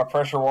 I got my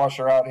pressure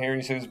washer out here.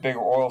 He says big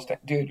oil stain.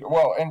 Dude,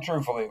 well, and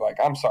truthfully, like,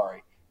 I'm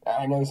sorry.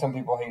 I know some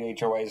people hate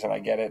HOAs, and I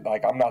get it.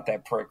 Like, I'm not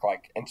that prick,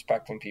 like,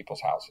 inspecting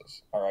people's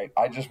houses, all right?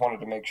 I just wanted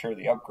to make sure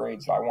the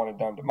upgrades I wanted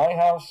done to my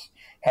house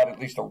had at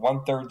least a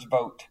 1/3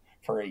 vote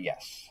for a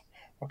yes,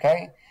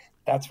 okay?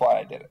 That's why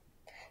I did it.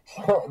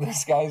 So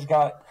this guy's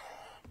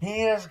he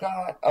has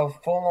got a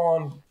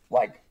full-on,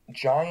 like,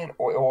 giant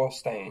oil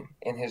stain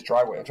in his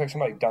driveway. It looks like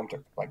somebody dumped,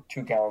 like,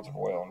 2 gallons of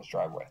oil in his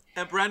driveway.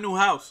 A brand new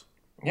house.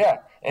 Yeah,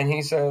 and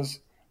he says,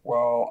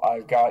 well,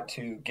 I've got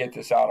to get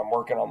this out. I'm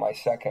working on my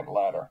second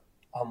letter.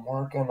 I'm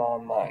working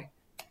on my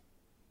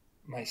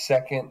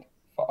second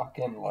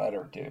fucking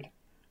letter, dude.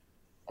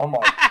 I'm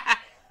like,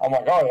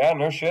 oh yeah,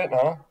 no shit,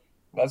 huh?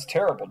 That's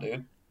terrible,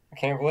 dude. I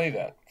can't believe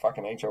that.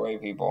 Fucking HOA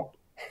people.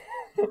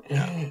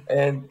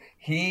 And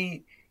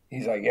he's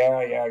like, yeah,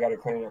 I got to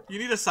clean it. You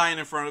need a sign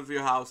in front of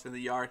your house in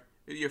the yard,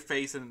 with your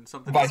face and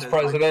something. Vice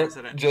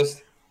President,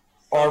 just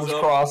arms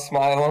crossed,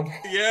 smiling.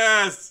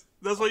 Yes,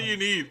 that's what you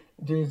need.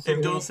 Dude, so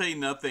and don't say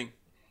nothing.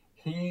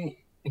 He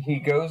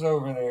goes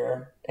over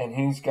there and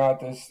he's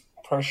got this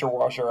pressure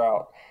washer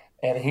out,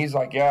 and he's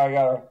like,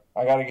 yeah,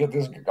 I gotta get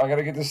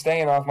this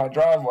stain off my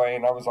driveway.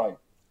 And I was like,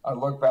 I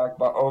look back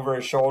over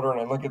his shoulder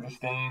and I look at the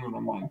stain and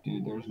I'm like,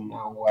 dude, there's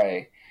no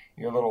way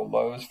your little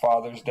Lowe's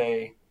Father's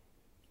Day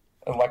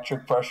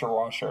electric pressure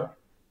washer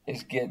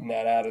is getting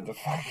that out of the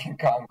fucking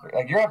concrete.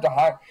 Like, you're gonna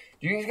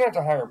have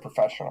to hire a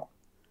professional.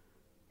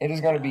 It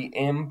is gonna be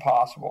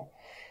impossible.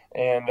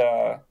 And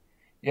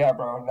yeah,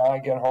 bro, now I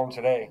get home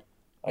today.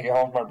 I get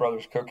home from my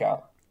brother's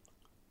cookout.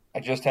 I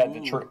just had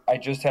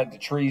the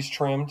trees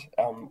trimmed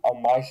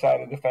on my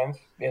side of the fence.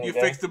 You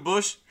fixed the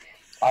bush?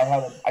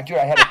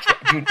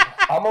 Dude,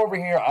 I'm over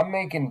here. I'm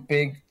making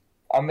big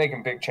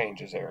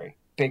changes, Ari.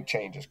 Big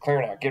changes.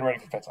 Clearing out, getting ready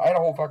for the fence. I had a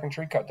whole fucking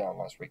tree cut down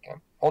last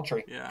weekend. Whole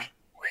tree. Yeah.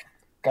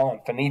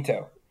 Gone.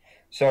 Finito.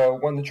 So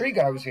when the tree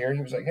guy was here,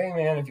 he was like, hey,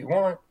 man, if you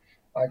want,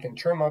 I can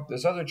trim up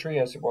this other tree.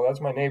 I said, well, that's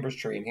my neighbor's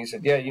tree. And he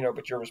said, yeah,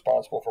 but you're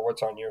responsible for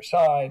what's on your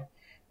side.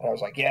 And I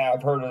was like, yeah,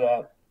 I've heard of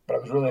that. But I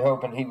was really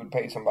hoping he would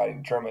pay somebody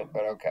to trim it,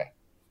 but okay.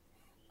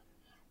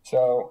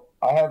 So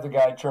I have the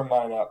guy trim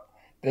mine up.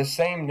 This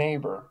same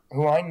neighbor,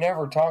 who I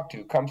never talk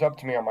to, comes up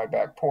to me on my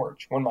back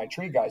porch when my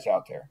tree guy's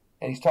out there.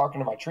 And he's talking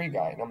to my tree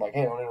guy. And I'm like,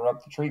 hey, don't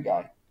interrupt the tree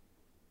guy.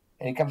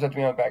 And he comes up to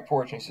me on the back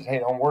porch and he says, hey,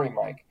 don't worry,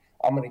 Mike.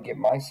 I'm going to get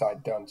my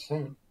side done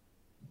soon.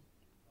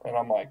 And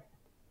I'm like,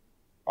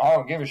 I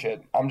don't give a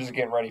shit. I'm just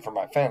getting ready for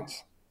my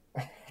fence.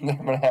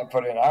 I'm going to have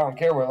put in. I don't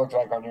care what it looks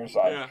like on your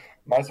side. Yeah.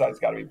 My side's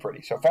got to be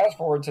pretty. So fast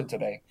forward to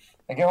today.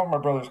 I get home from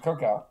my brother's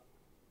cookout.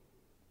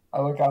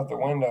 I look out the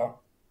window.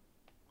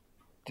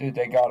 Dude,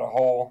 they got a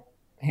hole.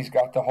 He's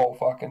got the whole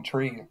fucking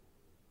tree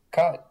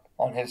cut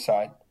on his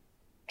side,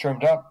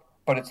 trimmed up,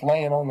 but it's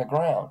laying on the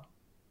ground.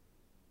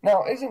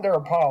 Now, isn't there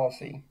a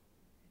policy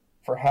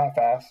for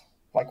half-ass?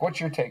 Like, what's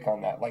your take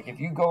on that? Like, if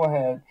you go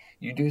ahead,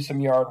 you do some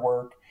yard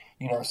work,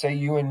 say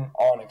you and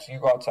Onyx, you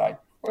go outside.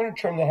 We're going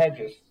to trim the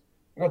hedges.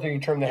 You go there, you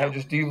trim the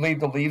hedges. Do you leave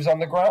the leaves on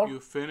the ground?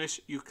 You finish,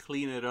 you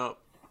clean it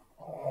up.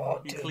 Oh,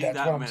 You dude, clean that's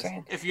that what I'm mess.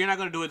 saying. If you're not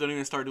gonna do it, don't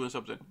even start doing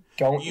something.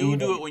 Don't You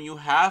do even, it when you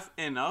have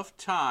enough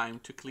time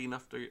to clean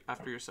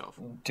after yourself.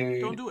 Don't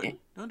dude. do it. It,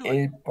 Don't do it.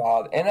 it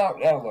bothers. And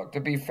now, look, to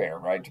be fair,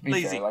 right? To be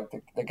fair, Lazy. like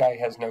the guy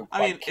has no I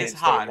like mean, it's kids there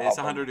hot. to It's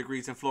help 100 him.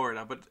 degrees in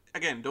Florida. But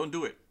again, don't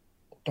do it.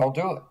 Don't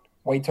do it.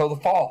 Wait till the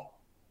fall.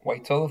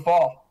 Wait till the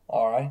fall.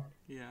 All right.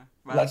 Yeah.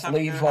 By that Less time,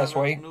 you're leaves, gonna less have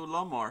a weight. new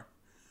lawnmower.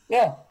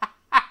 Yeah.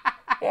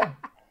 Yeah.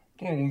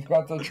 Dude, he's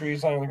got the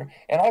trees on the ground.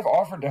 And I've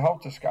offered to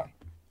help this guy.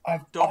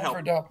 I've Don't help.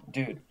 offered to help.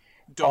 Dude,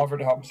 Don't. offered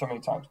to help him so many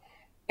times.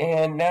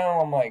 And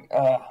now I'm like,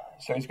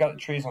 so he's got the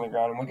trees on the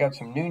ground, and we got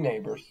some new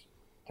neighbors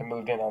that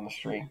moved in on the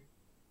street.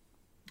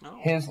 Oh.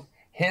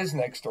 His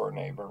next door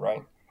neighbor,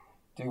 right?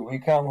 Dude, we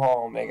come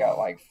home, they got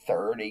like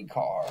 30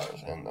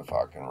 cars in the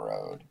fucking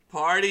road.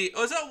 Party.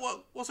 Oh, is that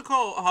what's it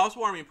called? A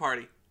housewarming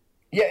party.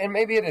 Yeah, and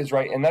maybe it is,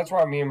 right? And that's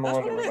why me and That's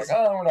Melinda what it were like, is.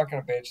 oh, we're not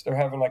going to bitch. They're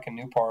having like a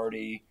new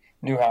party,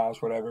 new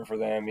house, whatever for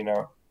them, you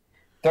know.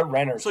 They're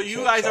renters. So and you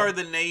shit, guys so. are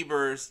the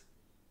neighbors.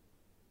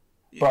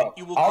 Bro,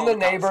 You will I'm call the the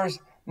cops. neighbors.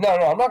 No,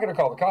 I'm not going to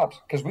call the cops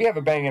because we have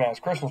a banging ass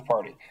Christmas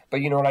party. But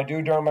you know what I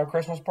do during my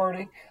Christmas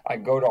party? I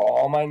go to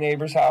all my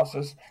neighbors'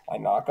 houses, I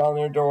knock on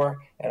their door,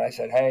 and I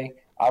said, hey,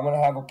 I'm going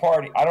to have a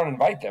party. I don't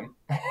invite them,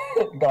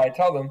 but I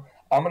tell them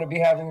I'm going to be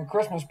having a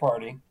Christmas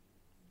party.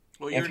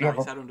 Well, you're If you have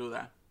nice. a I don't do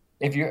that.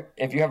 if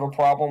you have a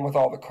problem with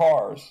all the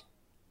cars,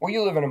 well,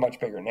 you live in a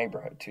much bigger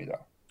neighborhood too,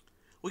 though.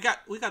 We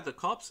got the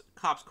cops.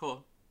 Cops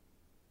call.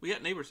 We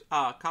got neighbors.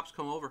 Cops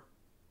come over.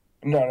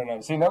 No.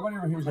 See, nobody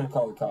over here is going to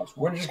call the cops.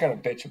 We're just going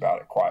to bitch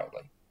about it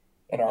quietly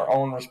in our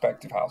own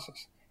respective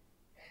houses.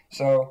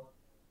 So,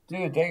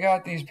 dude, they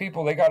got these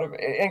people. They got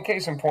in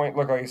case in point.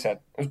 Look, like I said,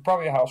 it was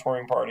probably a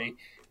housewarming party.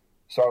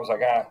 So I was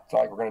like, it's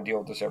like we're going to deal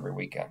with this every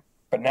weekend.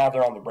 But now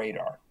they're on the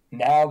radar.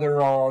 Now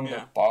they're on the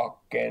Yeah.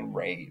 fucking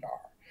radar.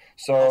 I'll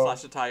So,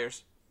 slash the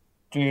tires.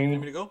 You want me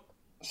dude, to go?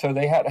 so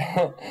they had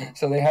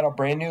a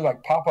brand new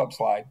like pop-up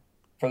slide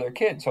for their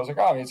kids. So I was like,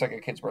 oh, it's like a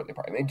kid's birthday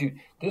party. I mean, dude,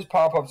 this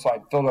pop-up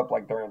slide filled up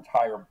like their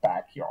entire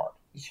backyard.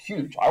 It's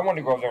huge. I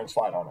wanted to go over there and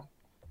slide on it.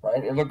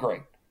 Right? It looked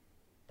great.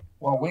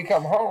 Well, we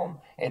come home,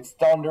 it's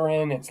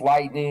thundering, it's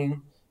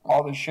lightning,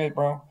 all this shit,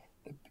 bro.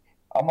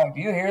 I'm like,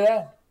 do you hear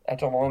that? I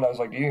told Melinda, I was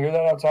like, do you hear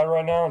that outside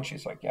right now? And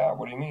she's like, yeah,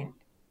 what do you mean?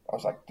 I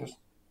was like, just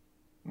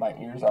my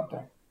ears up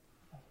there.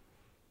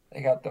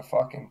 They got the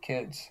fucking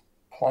kids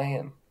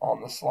playing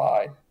on the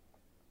slide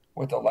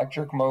with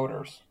electric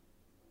motors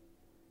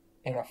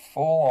in a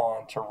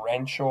full-on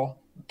torrential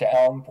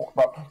downpour.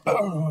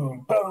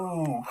 Boom,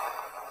 boom,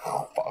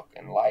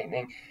 fucking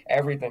lightning.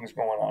 Everything's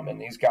going on, and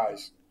these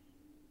guys,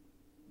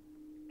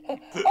 oh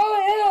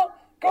yeah,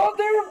 go up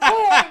there and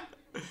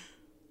play.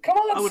 Come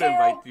on, I would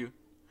Sarah. invite you.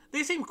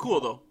 They seem cool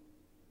though.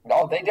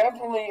 No, they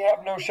definitely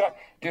have no shot,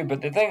 dude.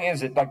 But the thing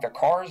is, that like the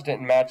cars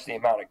didn't match the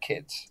amount of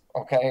kids.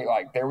 Okay,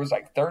 like there was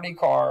like 30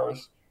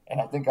 cars, and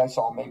I think I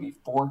saw maybe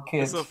 4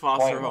 kids. It's a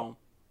foster playing. home.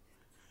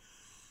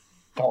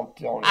 Don't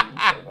even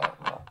say that.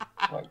 No.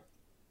 Like,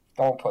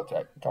 don't put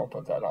that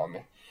on me.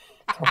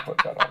 Don't put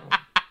that on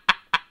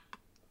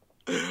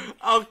me.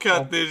 I'll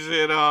cut this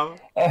shit off.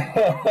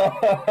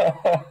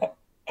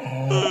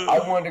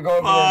 I wanted to go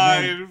over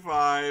there. Dude.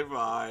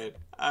 Fine.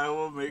 I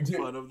will make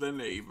fun of the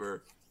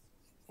neighbor.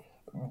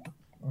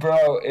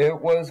 Bro, it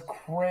was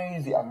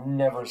crazy. I've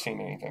never seen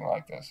anything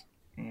like this.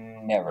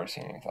 Never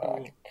seen anything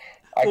like it.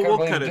 Well,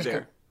 we'll cut it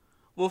there.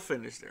 We'll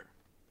finish there.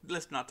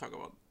 Let's not talk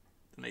about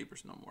the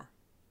neighbors no more.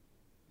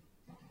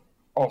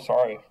 Oh,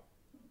 sorry.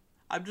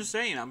 I'm just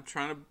saying. I'm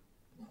trying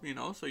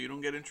to, so you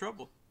don't get in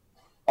trouble.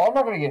 Oh, I'm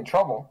not going to get in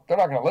trouble. They're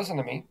not going to listen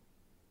to me.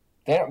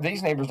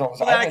 These neighbors don't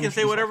listen. Well, I can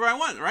say whatever I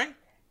want, right?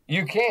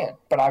 You can,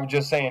 but I'm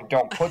just saying,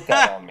 don't put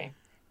that on me.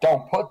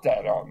 Don't put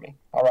that on me.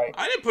 All right.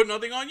 I didn't put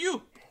nothing on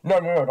you. No.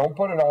 Don't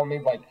put it on me.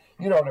 Like,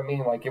 you know what I mean?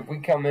 Like, if we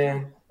come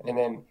in and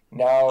then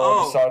now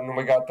all of a sudden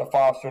we got the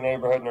foster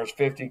neighborhood and there's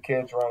 50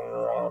 kids running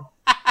around.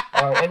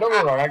 And don't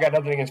get me wrong, I got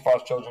nothing against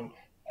foster children.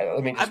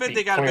 Let me just I bet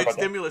they got a big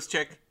stimulus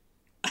check.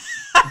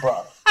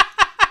 Bro,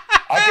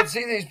 I could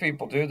see these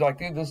people, dude. Like,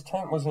 dude, this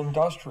tent was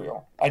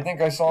industrial. I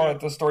think I saw it at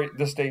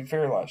the state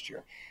fair last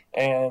year,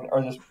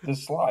 or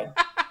this slide.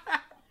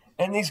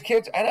 And these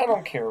kids, and I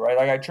don't care, right?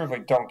 Like, I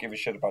truthfully don't give a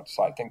shit about the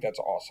slide. I think that's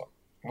awesome.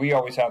 We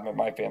always have them at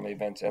my family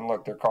events, and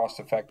look, they're cost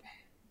effective.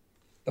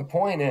 The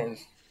point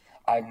is,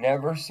 I've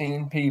never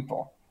seen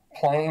people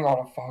playing on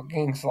a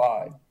fucking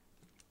slide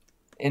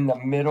in the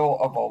middle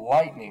of a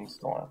lightning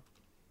storm.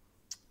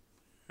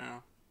 Yeah,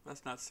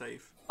 that's not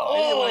safe.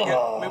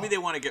 Maybe they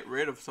want to get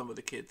rid of some of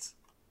the kids.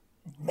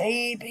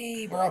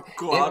 Maybe, bro.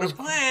 Go out and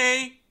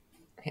play.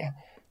 Yeah.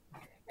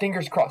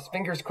 Fingers crossed.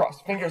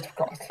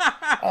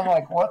 I'm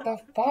like, what the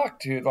fuck,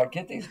 dude? Like,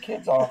 get these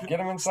kids off. Get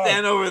them inside.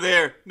 Stand over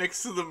there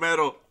next to the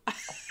metal.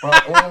 Bro,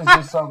 it was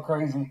just so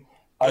crazy.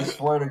 I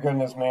swear to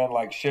goodness, man,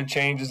 like, shit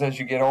changes as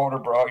you get older,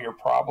 bro. Your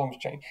problems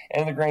change.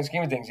 And in the grand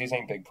scheme of things, these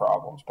ain't big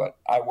problems. But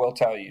I will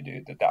tell you,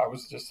 dude, that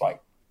was just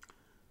like,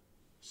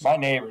 my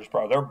neighbors,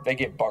 bro, they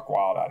get buck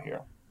wild out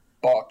here.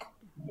 Buck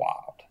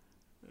wild.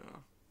 Yeah.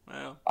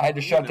 Well, I had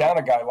to shut down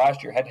a guy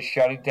last year. Had to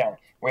shut it down.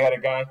 We had a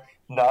guy.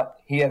 Not.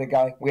 He had a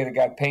guy. We had a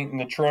guy painting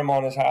the trim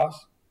on his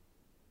house.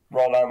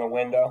 Roll down the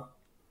window.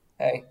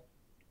 Hey,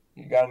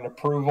 you got an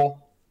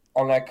approval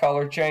on that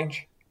color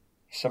change?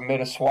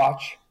 Submit a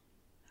swatch.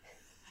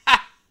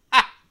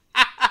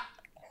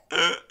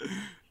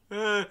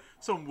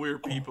 Some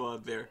weird people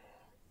out there.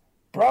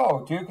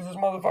 Bro, dude, because this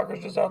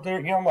motherfucker's just out there.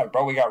 I'm like,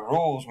 bro, we got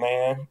rules,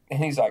 man.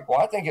 And he's like, well,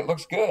 I think it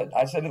looks good.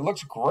 I said, it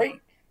looks great.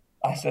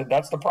 I said,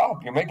 that's the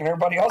problem. You're making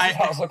everybody else's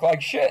house look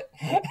like shit.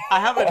 I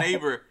have a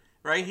neighbor,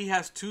 right? He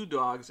has 2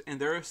 dogs, and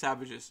they're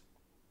savages,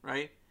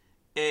 right?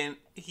 And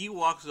he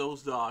walks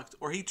those dogs,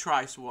 or he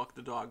tries to walk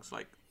the dogs,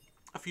 like,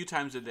 a few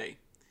times a day.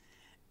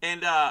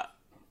 And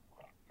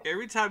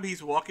every time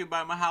he's walking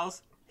by my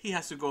house, he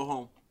has to go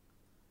home.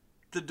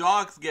 The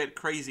dogs get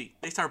crazy.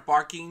 They start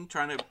barking,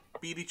 trying to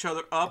beat each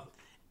other up.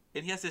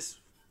 And he has this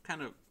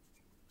kind of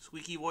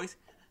squeaky voice.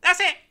 That's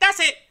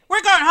it.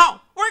 We're going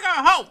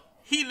home.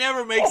 He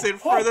never makes it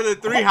further than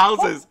 3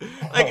 houses,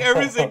 like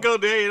every single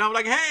day. And I'm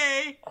like,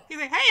 hey. He's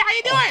like, hey, how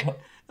you doing?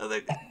 I was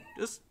like,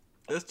 just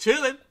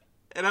chilling.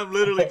 And I'm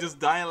literally just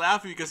dying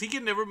laughing because he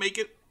can never make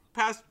it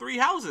past 3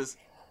 houses.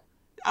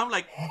 I'm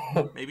like,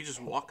 maybe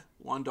just walk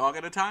one dog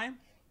at a time.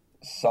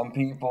 Some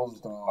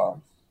people's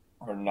dogs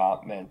are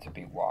not meant to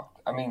be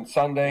walked. I mean,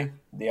 Sunday,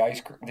 the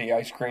ice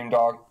cream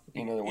dog,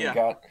 that we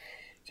got.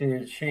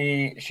 Dude,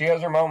 she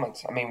has her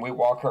moments. I mean, we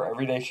walk her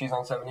every day. She's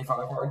on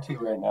 75 hard too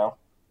right now.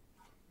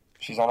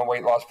 She's on a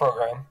weight loss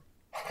program.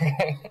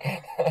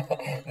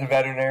 The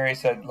veterinary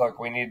said, look,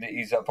 we need to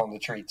ease up on the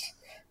treats.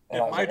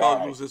 And if my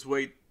dog loses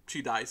weight,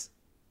 she dies.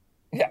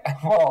 Yeah,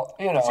 well,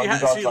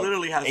 she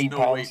literally has no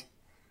pounds. Weight.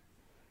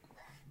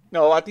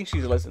 No, I think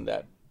she's less than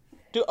that.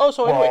 Dude,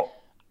 anyway,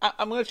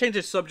 I'm going to change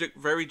the subject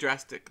very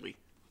drastically.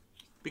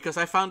 Because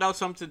I found out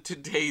something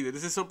today that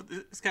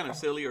it's kind of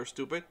silly or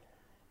stupid.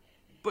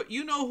 But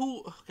you know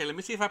who... Okay, let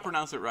me see if I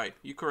pronounce it right.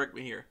 You correct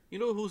me here. You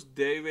know who's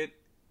David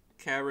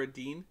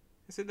Carradine?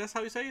 That's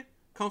how you say it?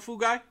 Kung Fu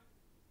guy?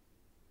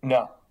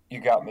 No, you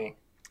got me.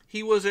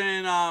 He was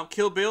in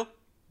Kill Bill.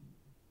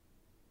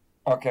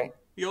 Okay.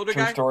 The older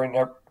True guy? Story,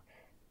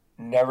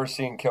 never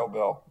seen Kill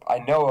Bill. I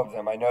know of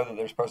them. I know that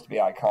they're supposed to be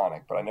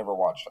iconic, but I never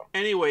watched them.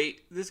 Anyway,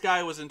 this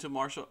guy was into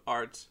martial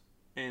arts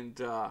and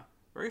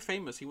very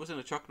famous. He was in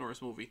a Chuck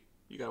Norris movie.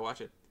 You got to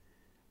watch it.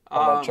 I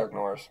love Chuck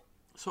Norris.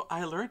 So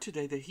I learned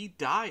today that he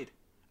died.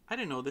 I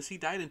didn't know this. He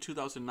died in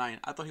 2009.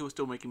 I thought he was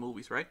still making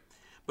movies, right?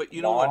 But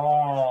you know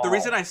what? The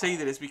reason I say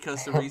that is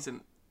because the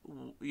reason,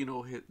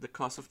 the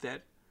cause of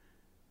death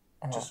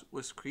just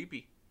was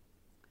creepy.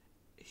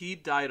 He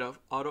died of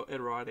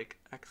autoerotic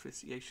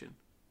asphyxiation.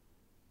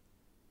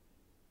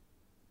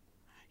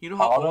 You know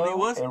how old he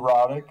was?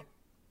 Autoerotic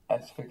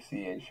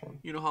asphyxiation.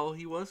 You know how old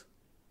he was?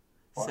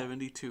 What?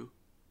 72.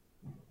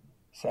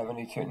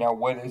 72. Now,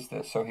 what is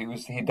this? So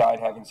he died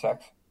having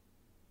sex?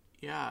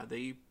 Yeah,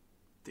 they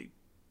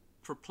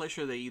for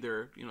pleasure they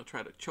either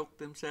try to choke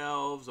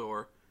themselves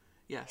or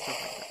stuff like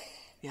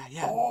that.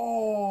 Yeah.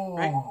 Oh.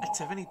 Right at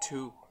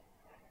 72.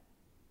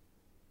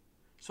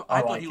 So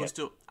I thought he was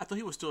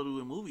still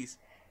doing movies,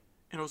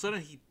 and all of a sudden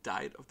he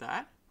died of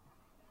that.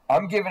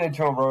 I'm giving it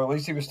to him, bro. At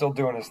least he was still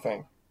doing his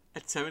thing.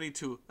 At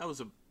 72,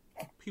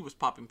 he was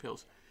popping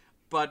pills.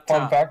 But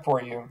fun fact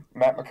for you: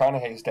 Matt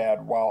McConaughey's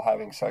dad while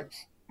having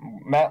sex.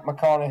 Matthew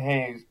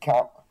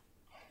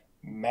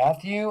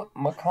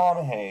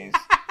McConaughey's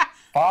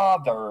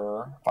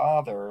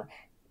father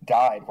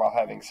died while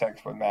having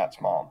sex with Matt's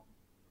mom.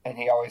 And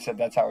he always said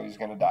that's how he was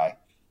going to die.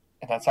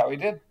 And that's how he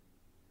did.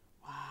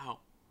 Wow.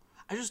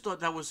 I just thought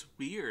that was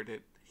weird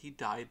that he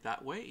died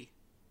that way.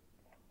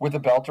 With a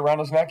belt around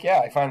his neck? Yeah,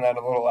 I find that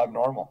a little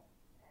abnormal.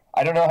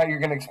 I don't know how you're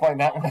going to explain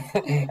that one.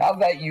 How'd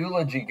that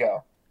eulogy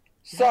go?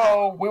 Yeah.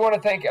 So, we want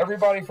to thank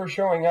everybody for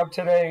showing up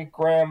today.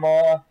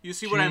 Grandma, you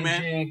see what I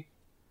meant?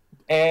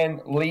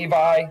 And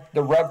Levi,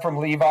 the rep from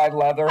Levi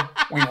Leather.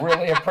 We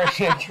really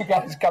appreciate you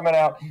guys coming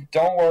out.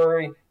 Don't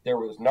worry, there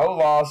was no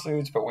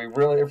lawsuits, but we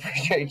really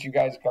appreciate you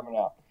guys coming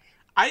out.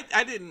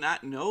 I did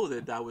not know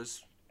that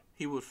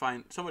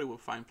somebody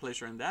would find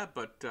pleasure in that,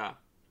 but anyway.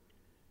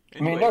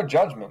 I mean, no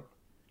judgment.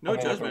 No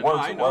judgment. No,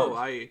 I know.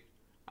 I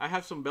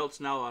have some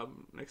belts now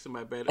next to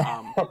my bed.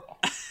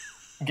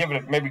 Give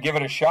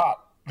it a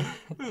shot.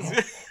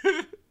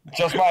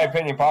 Just my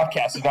opinion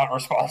podcast is not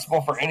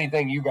responsible for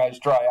anything you guys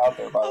try out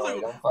there, by the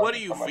way. What do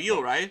you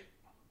feel, right?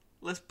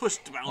 Let's push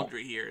the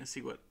boundary here and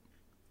see what...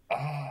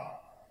 I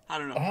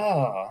don't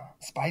know.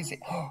 Spicy.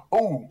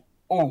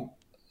 Oh.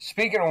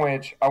 Speaking of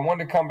which, I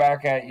wanted to come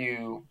back at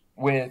you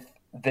with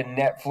the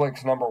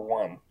Netflix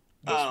 #1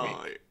 this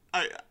week.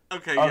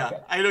 Okay,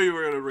 yeah. I know you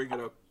were going to bring it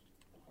up.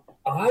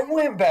 I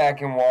went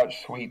back and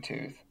watched Sweet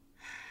Tooth.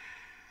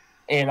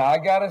 And I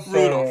got to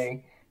say... Rudolph.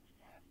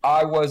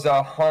 I was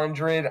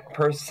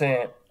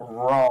 100%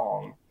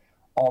 wrong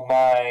on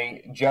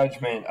my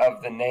judgment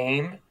of the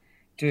name.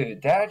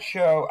 Dude, that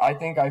show, I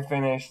think I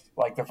finished,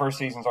 the first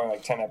season's only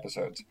 10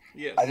 episodes.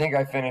 Yes. I think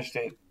I finished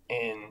it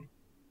in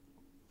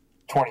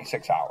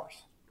 26 hours.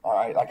 All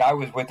right? I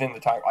was within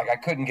the time. I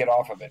couldn't get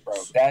off of it, bro.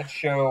 That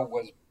show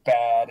was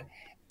bad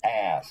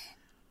ass.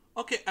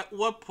 Okay, at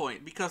what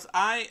point? Because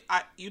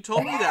you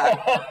told me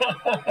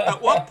that.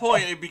 At what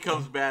point it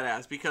becomes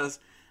badass? Because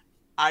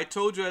I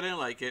told you I didn't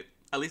like it,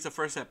 at least the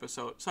first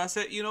episode. So I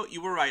said,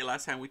 you were right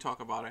last time we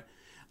talked about it.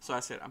 So I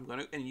said,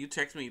 and you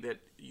text me that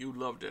you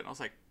loved it. I was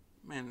like,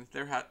 man,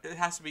 it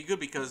has to be good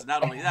because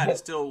not only that, it's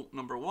still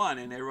number one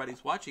and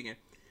everybody's watching it.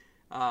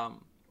 I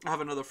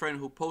have another friend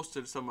who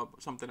posted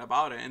something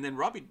about it, and then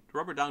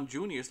Robert Downey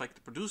Jr. is like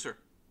the producer.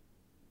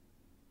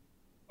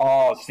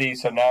 Oh, see,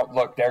 so now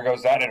look, there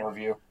goes that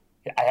interview.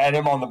 I had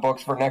him on the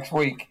books for next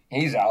week.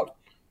 He's out.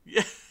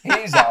 Yeah,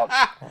 he's out.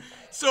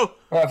 So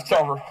it's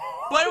over.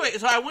 By the way,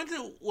 so I went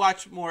to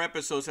watch more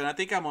episodes, and I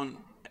think I'm on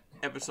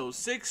episode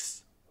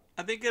 6.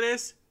 I think it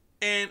is.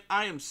 And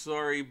I am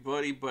sorry,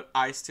 buddy, but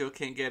I still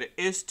can't get it.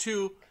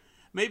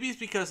 Maybe it's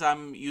because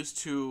I'm used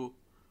to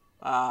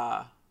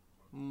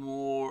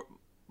more.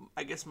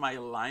 I guess my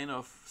line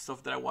of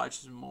stuff that I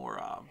watch is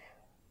more.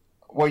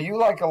 Well, you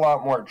like a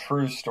lot more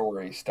true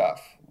story stuff.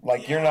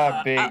 Like you're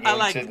not big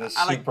into the super.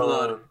 I like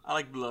blood. I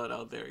like blood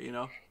out there,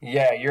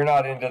 Yeah, you're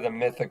not into the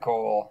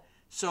mythical.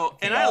 So,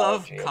 and I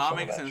love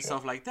comics and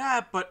stuff like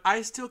that, but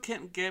I still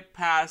can't get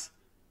past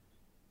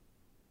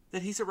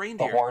that he's a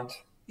reindeer. The horns.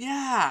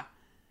 Yeah.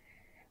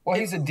 Well,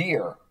 he's a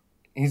deer.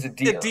 He's a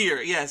deer. The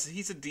deer, yes,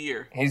 he's a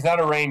deer. He's not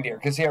a reindeer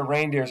because a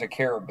reindeer's a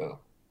caribou. All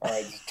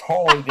right, it's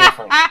totally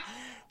different.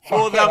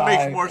 Well, that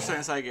makes more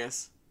sense, I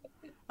guess.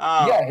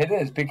 Yeah, it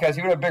is because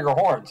he would have bigger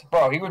horns,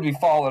 bro. He would be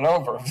falling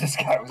over if this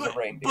guy was a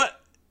reindeer.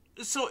 But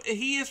so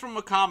he is from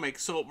a comic,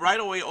 so right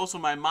away, also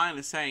my mind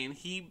is saying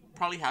he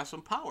probably has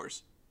some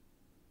powers.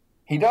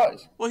 He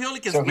does. Well, he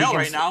only can smell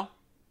right now.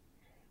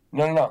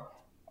 No.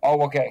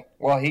 Oh, okay.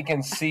 Well, he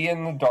can see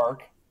in the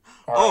dark.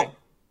 All right.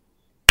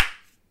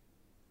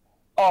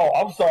 Oh,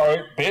 I'm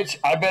sorry, bitch.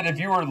 I bet if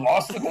you were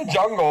lost in the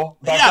jungle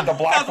back at the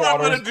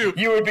Blackwaters,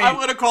 you would be. I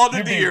would have called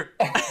the deer.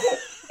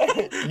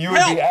 You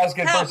would be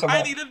asking for some.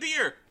 I need a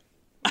deer.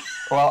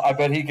 Well, I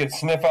bet he could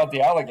sniff out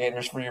the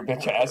alligators for your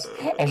bitch ass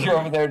as you're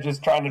over there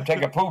just trying to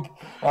take a poop.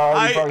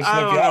 I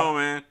don't know,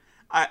 man.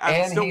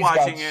 I'm still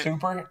watching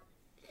it.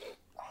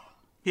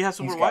 He has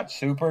super what?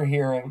 Super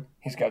hearing.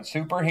 He's got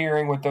super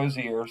hearing with those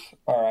ears.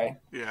 All right.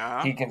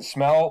 Yeah. He can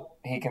smell.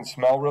 He can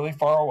smell really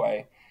far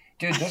away.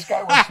 Dude, this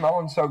guy was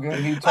smelling so good.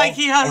 He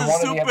has the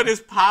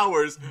stupidest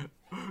powers.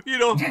 He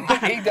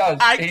does.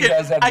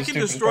 I can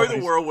destroy the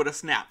world with a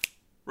snap.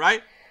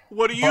 Right?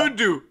 What do you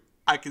do?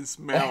 I can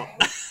smell.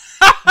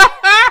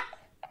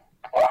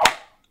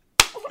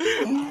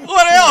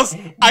 What else?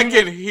 I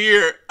can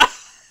hear.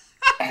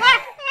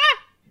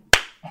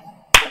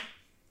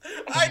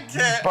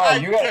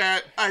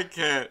 I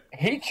can't.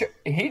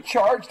 He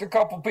charged a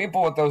couple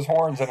people with those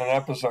horns in an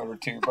episode or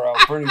two, bro.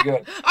 Pretty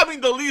good. I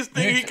mean, the least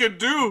thing he could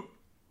do.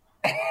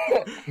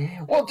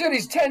 Well, dude,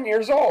 he's 10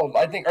 years old,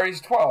 I think, or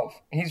he's 12.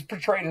 He's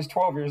portrayed as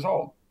 12 years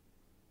old.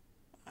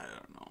 I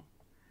don't know.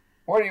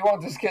 What do you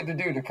want this kid to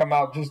do? To come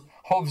out just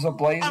hooves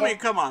ablazing? I mean,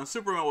 come on.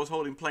 Superman was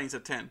holding planes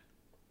at 10.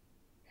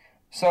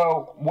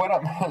 So, what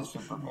I'm...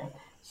 Superman.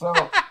 So,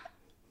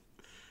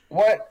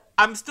 what...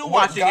 I'm still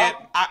watching it.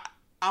 I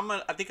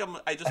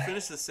just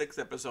finished the 6th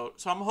episode,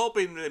 so I'm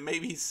hoping that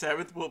maybe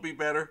 7th will be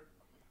better.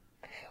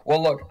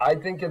 Well, look, I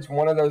think it's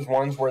one of those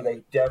ones where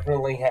they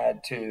definitely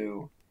had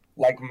to...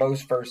 Like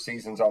most first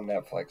seasons on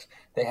Netflix,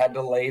 they had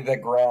to lay the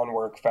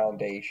groundwork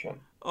foundation.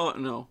 Oh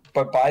no!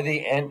 But by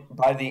the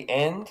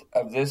end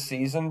of this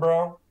season,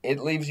 bro,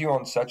 it leaves you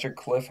on such a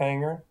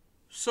cliffhanger.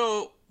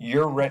 So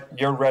you're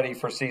ready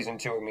for season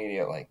 2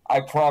 immediately.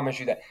 I promise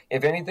you that.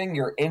 If anything,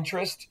 your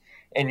interest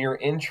and your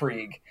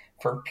intrigue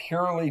for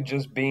purely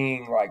just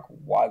being like,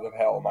 why the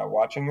hell am I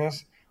watching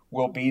this,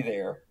 will be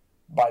there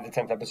by the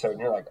 10th episode.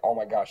 And you're like, oh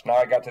my gosh, now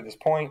I got to this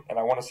point and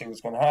I want to see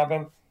what's going to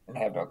happen, and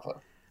I have no clue.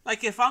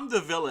 Like, if I'm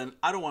the villain,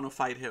 I don't want to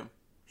fight him.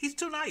 He's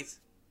too nice.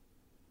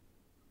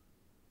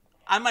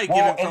 I might give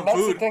him some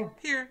food.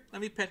 Here,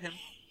 let me pet him.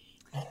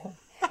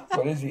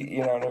 What is he?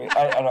 You know what I mean?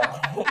 I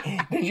know.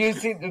 Did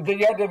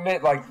you have to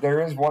admit, like,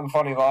 there is one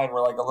funny line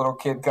where, like, a little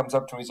kid comes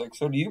up to me, he's like,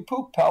 so do you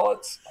poop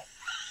pellets?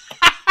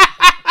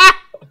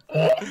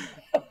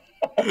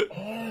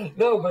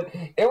 No, but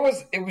it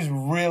was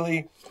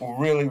really,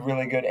 really,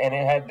 really good, and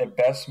it had the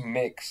best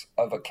mix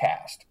of a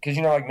cast. Because,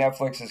 like,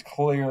 Netflix is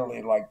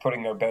clearly, like,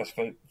 putting their best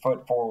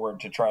foot forward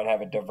to try and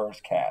have a diverse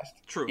cast.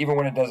 True. Even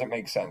when it doesn't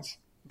make sense.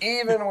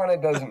 Have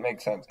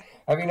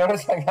you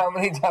noticed, like, how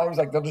many times,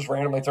 like, they'll just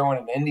randomly throw in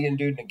an Indian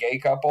dude and a gay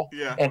couple?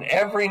 Yeah. In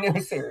every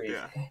new series.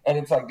 Yeah. And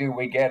it's like, dude,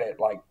 we get it.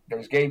 Like,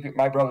 there's gay people.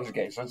 My brother's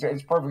gay, so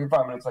it's perfectly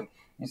fine. But it's like,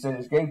 you said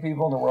there's gay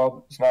people in the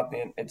world.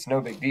 It's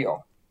no big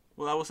deal.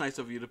 Well, that was nice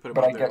of you to put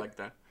him out there like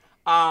that.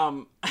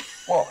 Well,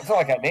 it's not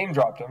like I name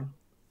dropped him.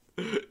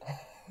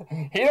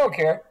 He don't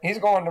care. He's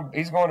going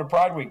to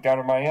Pride Week down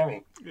in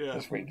Miami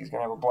this week. He's going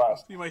to have a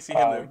blast. You might see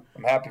him there.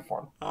 I'm happy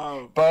for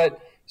him. But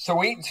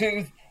Sweet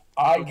Tooth,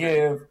 I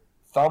give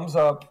thumbs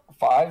up,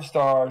 5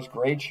 stars,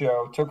 great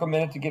show. Took a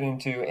minute to get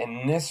into,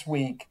 and this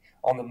week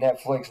on the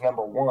Netflix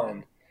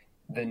 #1,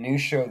 the new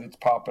show that's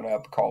popping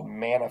up called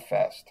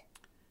Manifest.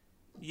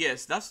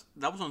 Yes, that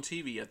was on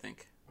TV, I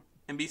think.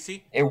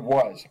 NBC? It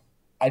was.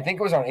 I think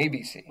it was on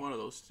ABC. One of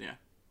those, yeah.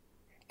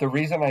 The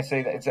reason I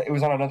say that, it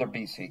was on another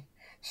BC.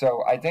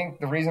 So I think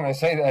the reason I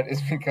say that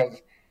is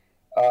because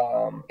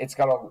it's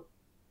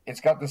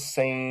got the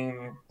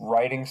same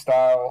writing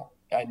style.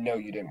 I know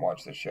you didn't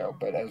watch this show,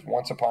 but as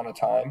Once Upon a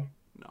Time.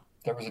 No.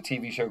 There was a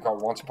TV show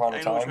called Once Upon a I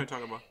know Time. what you're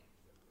talking about.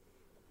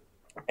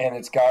 And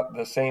it's got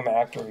the same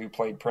actor who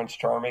played Prince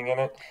Charming in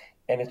it.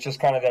 And it's just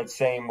kind of that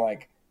same,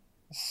 like,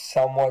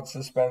 somewhat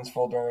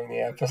suspenseful during the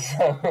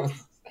episode.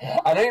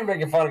 I know you're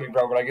making fun of me,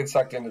 bro, but I get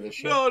sucked into this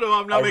shit. No,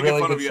 I'm not making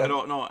really fun of you.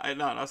 sucked... No,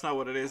 that's not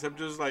what it is. I'm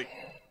just like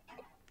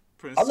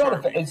Prince I'm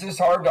not. Charming. It's just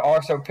hard to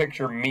also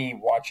picture me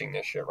watching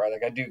this shit, right?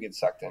 Like I do get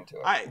sucked into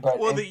it.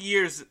 The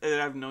years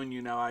that I've known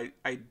you now, I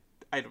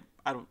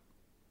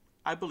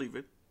believe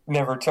it.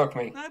 Never took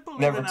me.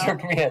 Never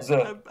took me as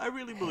a. I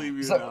really believe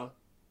you now.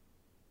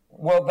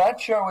 Well, that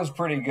show is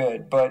pretty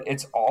good, but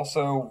it's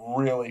also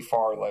really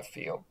far left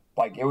field.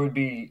 Like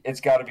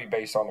it's got to be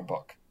based on a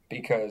book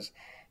because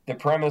the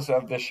premise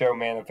of the show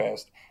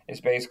Manifest is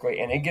basically,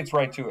 and it gets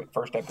right to it.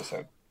 First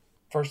episode.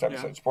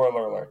 Yeah.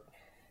 Spoiler alert.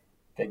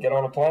 They get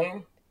on a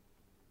plane.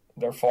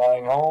 They're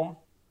flying home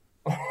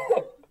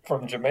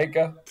from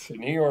Jamaica to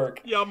New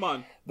York. Yeah,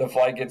 man. The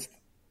flight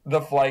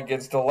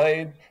gets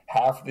delayed.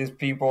 Half of these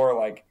people are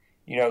like,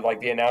 like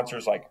the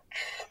announcer's like,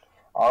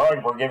 all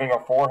right, we're giving a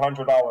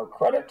 $400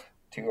 credit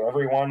to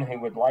everyone who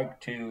would like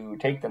to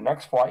take the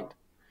next flight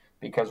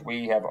because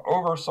we have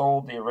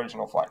oversold the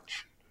original flight.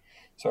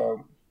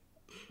 So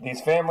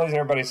these families and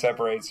everybody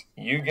separates.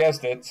 You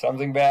guessed it.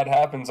 Something bad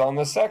happens on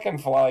the second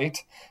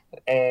flight.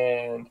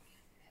 And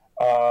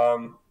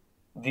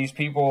these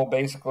people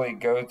basically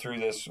go through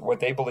this, what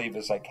they believe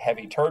is like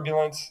heavy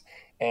turbulence.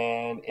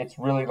 And it's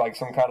really like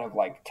some kind of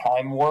like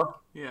time warp.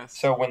 Yes.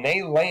 So when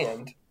they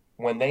land,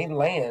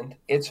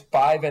 it's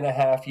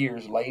 5.5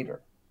 years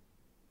later.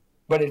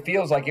 But it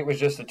feels like it was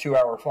just a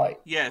 2-hour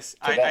flight. Yes,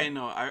 I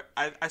know.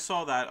 I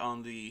saw that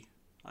on the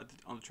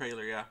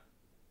trailer, yeah.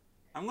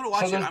 I'm going to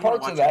watch it. So there's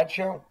parts of that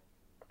show.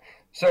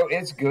 So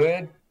it's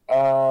good.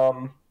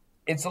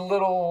 It's a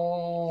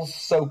little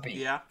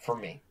soapy for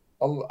me.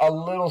 A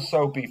little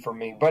soapy for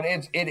me. But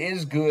it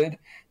is good,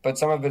 but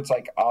some of it's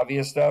like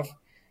obvious stuff.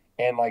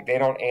 And like they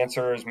don't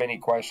answer as many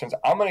questions.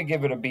 I'm going to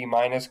give it a B-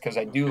 because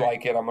I do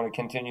like it. I'm going to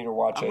continue to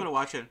watch it. I'm going to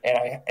watch it.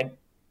 And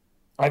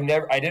I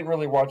didn't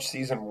really watch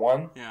season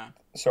 1. Yeah.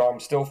 So I'm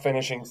still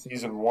finishing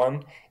season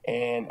 1.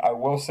 And I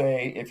will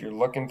say, if you're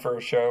looking for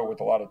a show with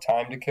a lot of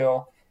time to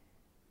kill,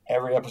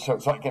 every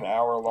episode's like an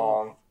hour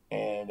long.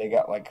 And they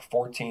got like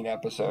 14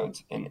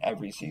 episodes in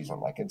every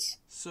season. Like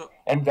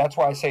and that's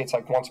why I say it's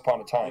like Once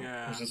Upon a Time.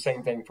 Yeah. It's the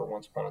same thing for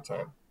Once Upon a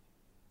Time.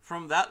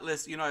 From that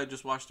list, I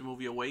just watched the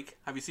movie Awake.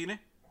 Have you seen it?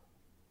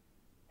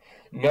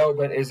 No,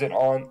 but is it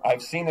on?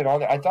 I've seen it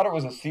on there. I thought it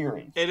was a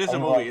series. It is a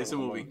movie. It's a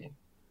movie.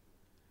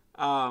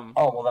 Oh,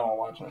 well, then I'll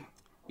watch it.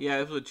 Yeah,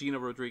 it's with Gina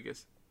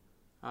Rodriguez.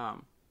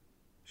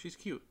 She's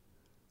cute.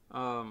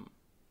 But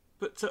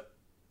so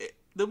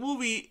the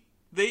movie,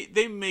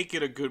 they make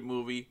it a good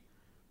movie,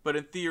 but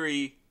in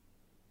theory,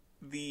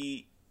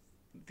 the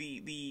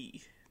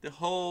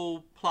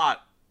whole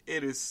plot,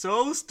 it is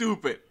so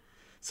stupid.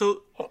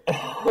 So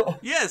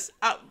yes,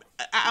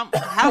 I'm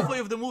halfway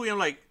of the movie. I'm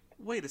like,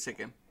 wait a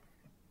second.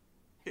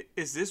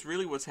 Is this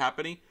really what's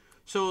happening?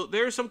 So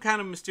there's some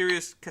kind of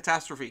mysterious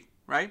catastrophe,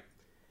 right?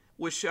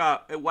 Which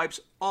it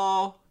wipes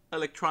all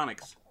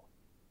electronics,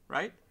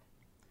 right?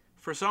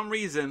 For some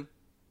reason,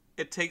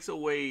 it takes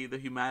away the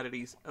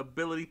humanity's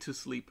ability to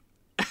sleep.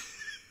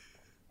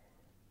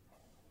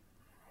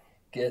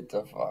 Get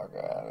the fuck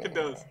out of here. It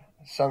does.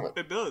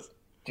 It does.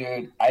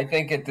 Dude, I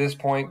think at this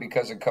point,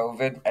 because of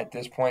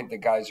COVID, the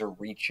guys are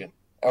reaching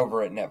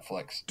over at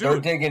Netflix. Dude. They're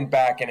digging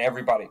back in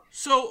everybody.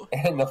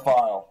 In the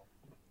file.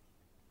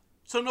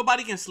 So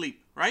nobody can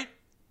sleep, right?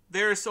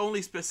 There's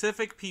only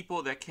specific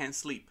people that can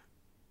sleep.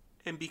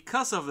 And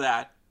because of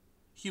that,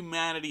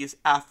 humanity is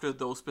after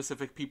those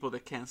specific people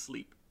that can't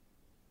sleep.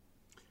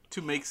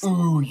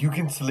 Ooh, you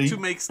can sleep? To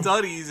make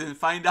studies and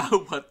find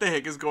out what the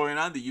heck is going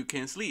on that you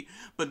can't sleep.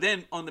 But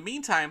then, on the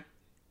meantime,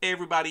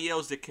 everybody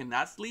else that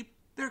cannot sleep,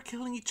 they're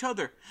killing each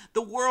other.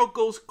 The world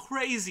goes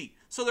crazy.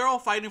 So they're all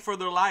fighting for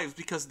their lives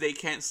because they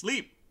can't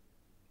sleep.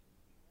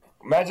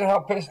 Imagine how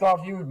pissed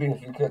off you would be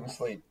if you couldn't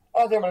sleep.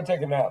 I think I'm going to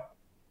take a nap.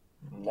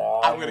 No,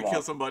 I'm going to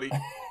kill somebody.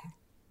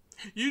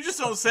 You just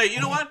don't say,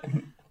 you know what?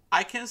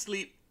 I can't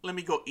sleep. Let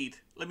me go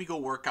eat. Let me go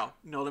work out.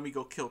 No, let me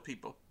go kill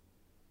people.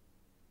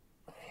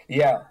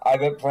 Yeah, I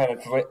bet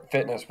Planet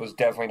Fitness was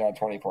definitely not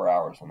 24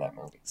 hours in that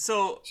movie.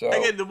 So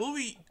again, the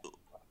movie,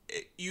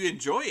 you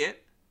enjoy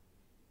it,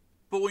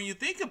 but when you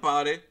think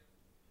about it,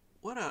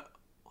 what a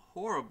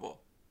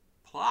horrible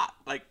plot.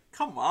 Like,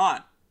 come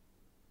on.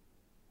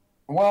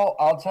 Well,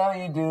 I'll tell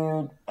you,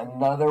 dude,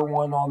 another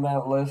one on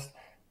that list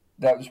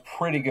that was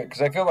pretty good,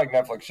 because I feel like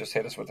Netflix just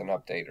hit us with an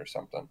update or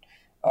something,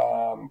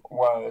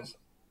 was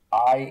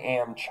I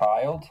Am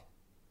Child,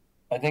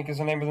 I think is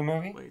the name of the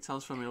movie. Wait,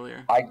 sounds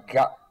familiar.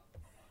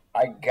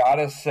 I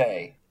gotta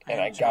say,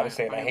 and I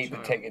hate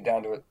to take it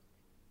down to it.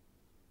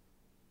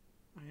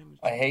 I Am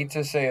I hate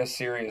to say a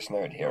serious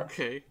note here,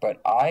 Okay.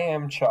 but I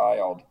Am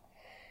Child.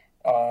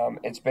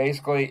 It's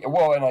basically,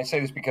 well, and I say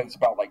this because it's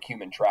about like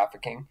human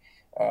trafficking.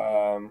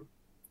 Um,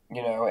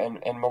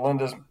 and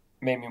Melinda's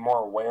made me more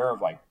aware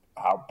of like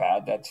how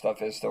bad that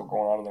stuff is still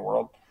going on in the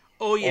world.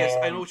 Oh yes, I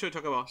know And what you're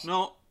talking about.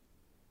 No,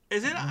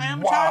 is it I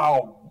Am a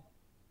Child? wow,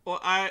 Or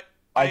I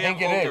I Am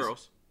think it All is.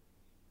 Girls?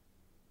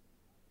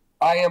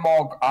 I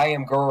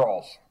am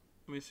girls.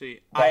 Let me see.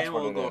 I That's Am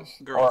what All it is.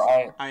 Girls. Or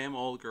I I Am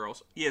All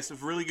Girls. Yes,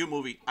 it's a really good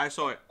movie. I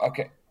saw it.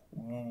 okay.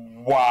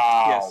 Yes.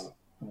 Wow.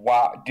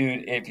 Wow,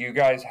 dude, if you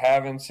guys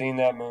haven't seen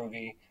that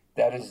movie,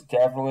 that is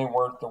definitely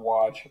worth the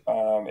watch.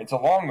 It's a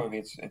long movie.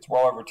 It's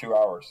well over 2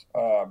 hours.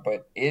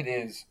 But it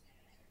is,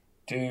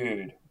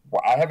 dude.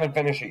 Well, I haven't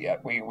finished it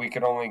yet. We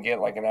could only get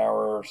like an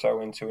hour or so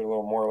into it, a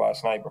little more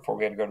last night before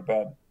we had to go to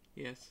bed.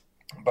 Yes.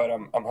 But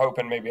I'm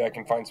hoping maybe I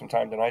can find some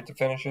time tonight to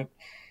finish it.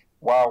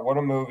 Wow, what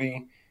a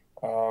movie!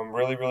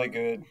 Really, really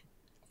good.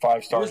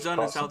 Five It was stars done in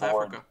across the South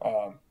board.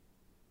 Africa.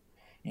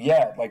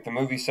 Yeah, like the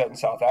movie's set in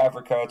South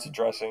Africa. It's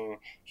addressing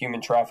human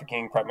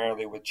trafficking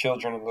primarily with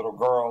children and little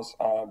girls.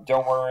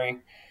 Don't worry.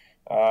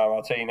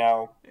 I'll tell you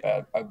now,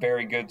 a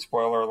very good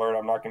spoiler alert.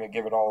 I'm not going to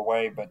give it all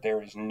away, but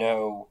there is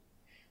no.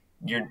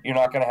 You're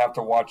not going to have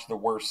to watch the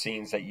worst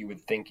scenes that you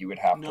would think you would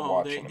have to No,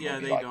 watch in a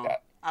movie they like don't.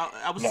 that.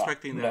 I was No,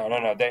 expecting that. no,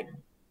 no, no.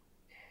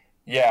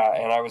 Yeah,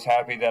 and I was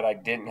happy that I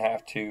didn't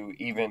have to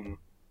even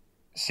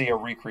see a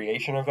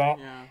recreation of that.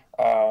 Yeah.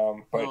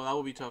 But No, that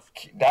would be tough.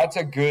 that's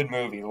a good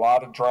movie. A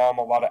lot of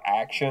drama, a lot of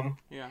action,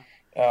 Yeah.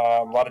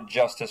 a lot of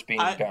justice being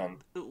done.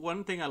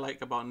 One thing I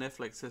like about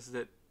Netflix is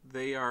that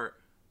they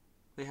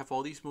have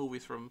all these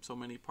movies from so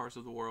many parts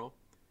of the world,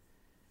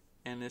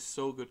 and it's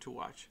so good to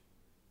watch.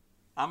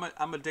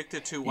 I'm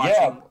addicted to watching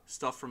Yeah,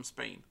 stuff from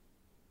Spain.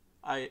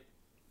 I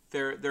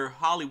their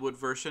Hollywood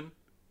version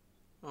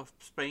of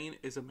Spain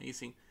is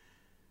amazing.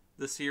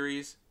 The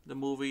series, the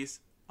movies,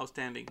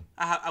 outstanding.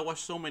 I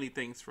watch so many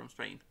things from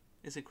Spain.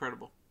 It's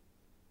incredible.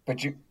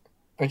 but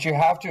you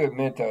have to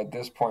admit though at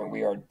this point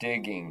we are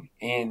digging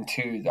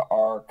into the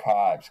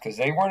archives because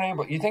they weren't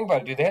able. You think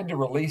about it, dude. They had to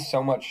release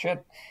so much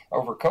shit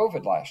over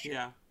COVID last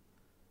year.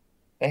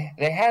 Yeah.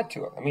 They had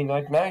to. I mean,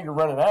 like now you're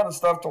running out of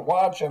stuff to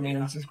watch. I mean,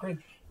 Yeah. it's just crazy.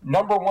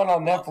 Number one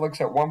on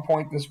Netflix at one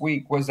point this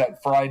week was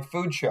that fried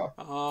food show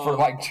for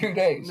like 2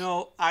 days.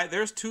 No,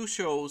 there's two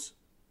shows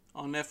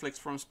on Netflix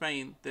from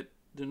Spain that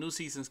the new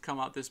seasons come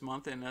out this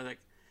month, and they're like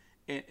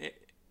in,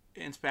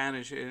 in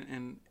Spanish,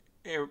 and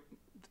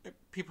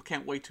people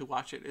can't wait to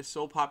watch it. It's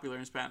so popular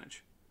in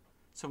Spanish.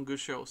 Some good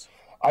shows.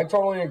 I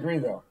totally agree,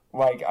 though.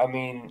 Like, I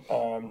mean,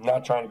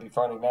 not trying to be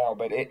funny now,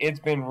 but it's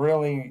been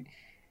really,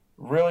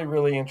 really,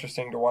 really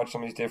interesting to watch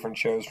some of these different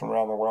shows from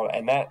around the world.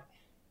 And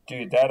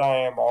dude, that I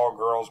Am All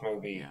Girls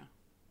movie. Yeah.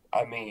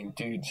 I mean,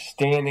 dude,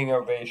 standing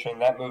ovation.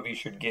 That movie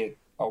should get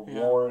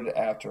award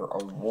after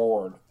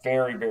award.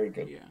 Very, very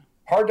good. Yeah.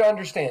 Hard to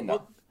understand, though.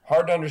 Well,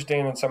 Hard to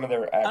understand in some of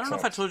their accents. I don't know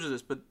if I told you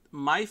this, but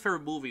my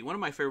favorite movie, one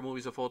of my favorite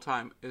movies of all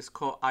time, is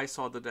called I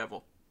Saw the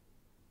Devil.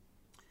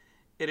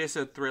 It is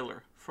a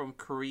thriller from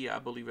Korea, I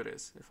believe it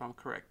is, if I'm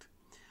correct.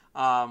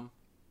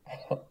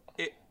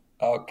 It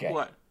Okay.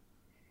 What?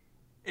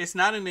 It's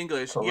not in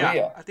English. Korea.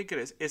 Yeah, I think it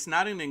is. It's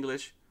not in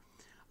English,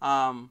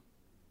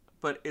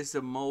 but it's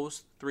the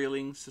most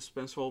thrilling,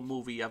 suspenseful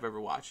movie I've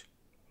ever watched.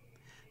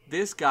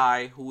 This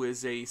guy, who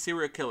is a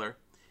serial killer,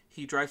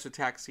 he drives a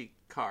taxi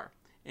car,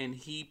 and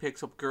he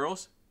picks up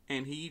girls,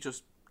 and he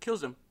just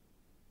kills them.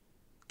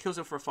 Kills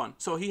them for fun.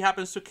 So he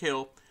happens to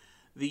kill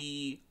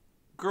the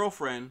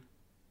girlfriend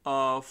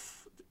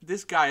of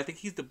this guy. I think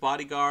he's the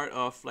bodyguard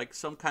of like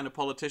some kind of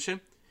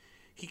politician.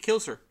 He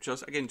kills her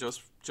just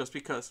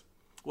because.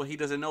 What he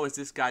doesn't know is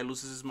this guy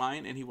loses his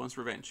mind and he wants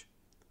revenge,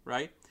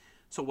 right?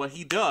 So what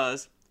he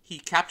does, he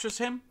captures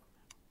him,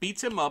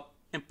 beats him up,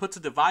 and puts a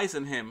device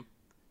in him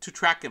to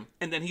track him,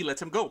 and then he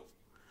lets him go.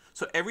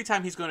 So every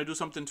time he's going to do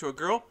something to a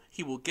girl,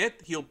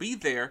 he'll be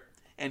there,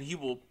 and he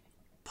will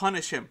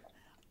punish him,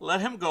 let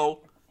him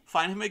go,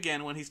 find him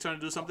again when he's trying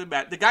to do something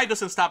bad. The guy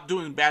doesn't stop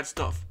doing bad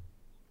stuff.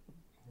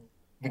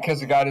 Because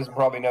the guy doesn't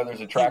probably know there's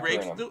a He tracker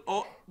rapes. in him.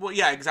 Well,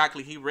 yeah,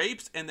 exactly. He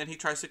rapes, and then he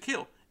tries to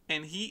kill.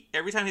 And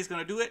every time he's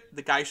going to do it,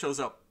 the guy shows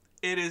up.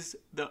 It's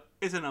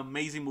an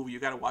amazing movie. You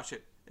got to watch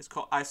it. It's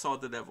called I Saw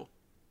the Devil.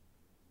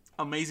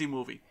 Amazing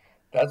movie.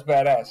 That's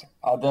badass.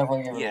 I'll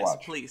definitely give it a Yes,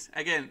 watch. please.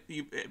 Again,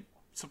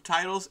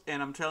 subtitles,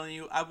 and I'm telling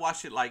you, I've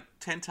watched it like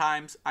 10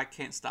 times. I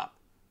can't stop.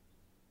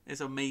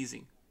 It's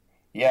amazing.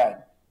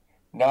 Yeah.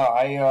 No,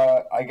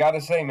 I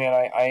gotta say, man,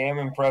 I am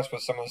impressed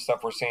with some of the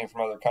stuff we're seeing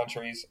from other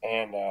countries,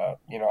 and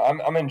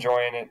I'm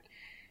enjoying it.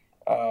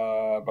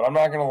 But I'm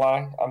not gonna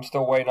lie, I'm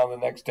still waiting on the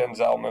next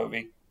Denzel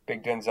movie.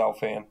 Big Denzel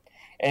fan,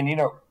 and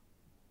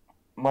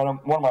one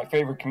of my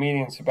favorite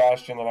comedians,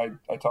 Sebastian, that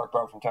I talk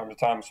about from time to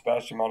time,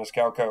 Sebastian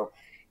Maniscalco.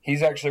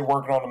 He's actually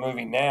working on a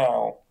movie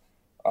now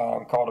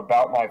called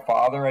About My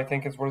Father, I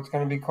think is what it's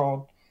going to be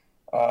called.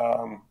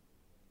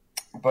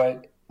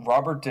 But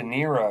Robert De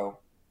Niro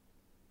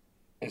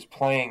is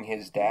playing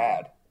his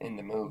dad in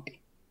the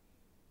movie.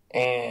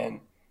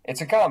 And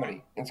it's a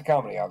comedy. It's a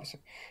comedy, obviously.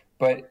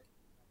 But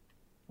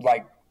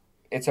like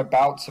it's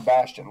about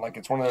Sebastian. Like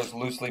it's one of those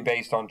loosely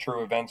based on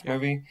true events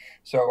movie.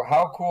 So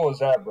how cool is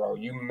that, bro?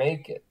 You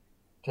make it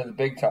to the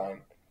big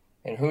time,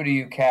 and who do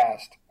you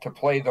cast to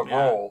play the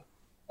role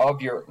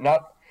of your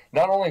not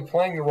only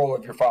playing the role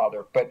of your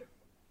father, but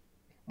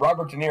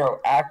Robert De Niro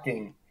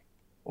acting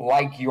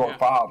like your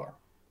father.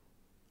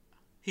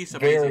 He's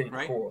amazing, very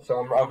right? cool. So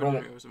I'm Robert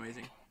really, De Niro was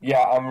amazing.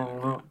 yeah,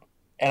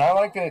 and I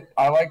like that.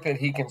 I like that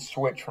he can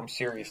switch from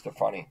serious to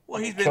funny.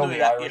 Well, he's been Kill doing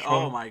the that. Irishman,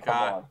 Oh my come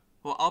god. on.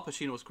 Well, Al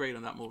Pacino was great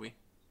in that movie.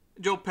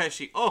 Joe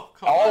Pesci. Oh,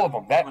 come All on. of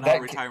them. That I'm out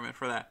retirement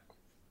for that.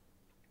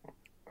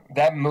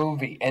 That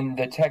movie and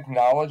the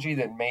technology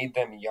that made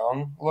them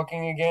young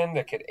looking again,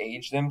 that could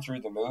age them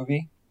through the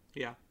movie.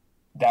 Yeah.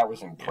 That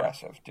was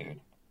impressive, dude.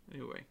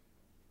 Anyway.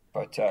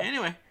 But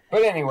anyway,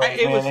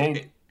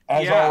 man,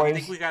 as I always,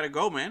 think we gotta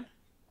go, man.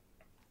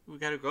 We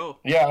gotta go.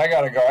 Yeah, I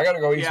gotta go. I gotta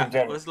go eat some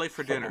dinner. It's late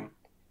for dinner.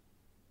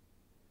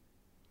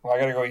 Well, I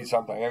gotta go eat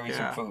something. I gotta eat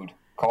some food.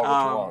 Call it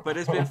what you want. But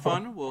it's been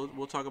fun.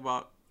 We'll talk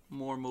about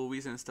more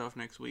movies and stuff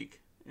next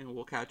week, and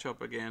we'll catch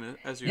up again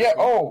as usual. Yeah.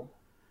 Oh.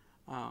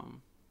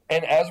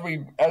 And as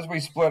we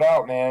split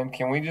out, man,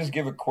 can we just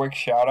give a quick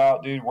shout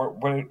out, dude?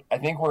 I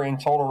think we're in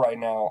total right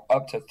now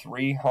up to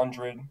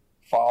 300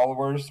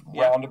 followers,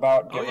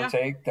 roundabout, give or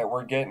take, that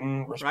we're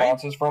getting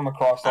responses from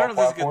across all platforms. I don't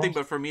know if this is a good thing,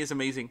 but for me, it's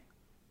amazing.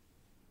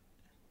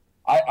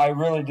 I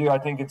really do. I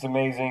think it's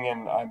amazing,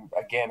 and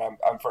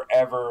I'm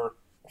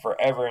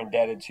forever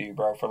indebted to you,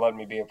 bro, for letting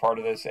me be a part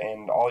of this,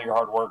 and all your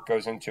hard work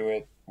goes into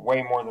it,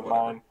 way more than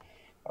mine.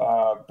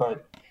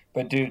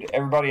 But dude,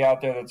 everybody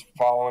out there that's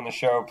following the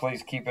show,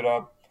 please keep it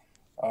up.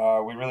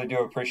 We really do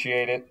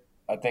appreciate it.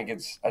 I think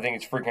it's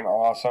freaking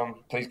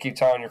awesome. Please keep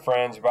telling your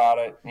friends about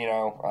it. You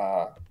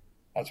know,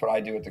 that's what I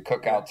do at the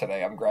cookout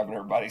today. I'm grabbing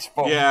everybody's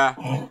phone. Yeah,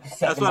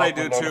 that's what I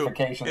do too.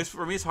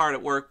 For me, it's hard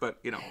at work, but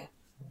you know.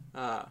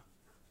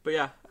 But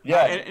yeah.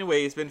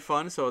 Anyway, it's been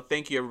fun. So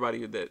thank you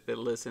everybody that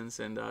listens,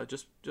 and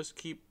just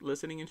keep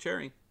listening and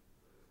sharing.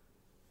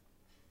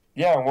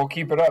 Yeah, and we'll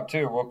keep it up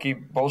too. We'll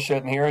keep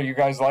bullshitting here. You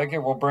guys like it,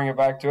 we'll bring it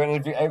back to it.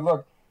 And hey,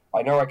 look,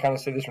 I know I kind of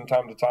say this from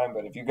time to time,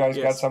 but if you guys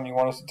got something you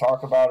want us to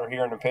talk about or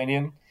hear an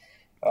opinion,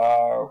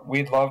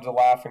 we'd love to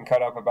laugh and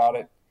cut up about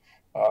it,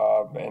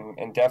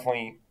 and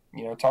definitely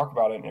talk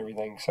about it and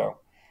everything. So,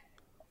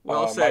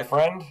 well said, my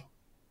friend.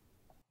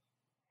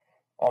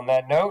 On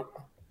that note.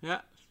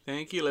 Yeah.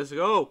 Thank you. Let's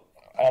go.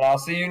 And I'll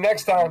see you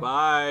next time.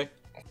 Bye.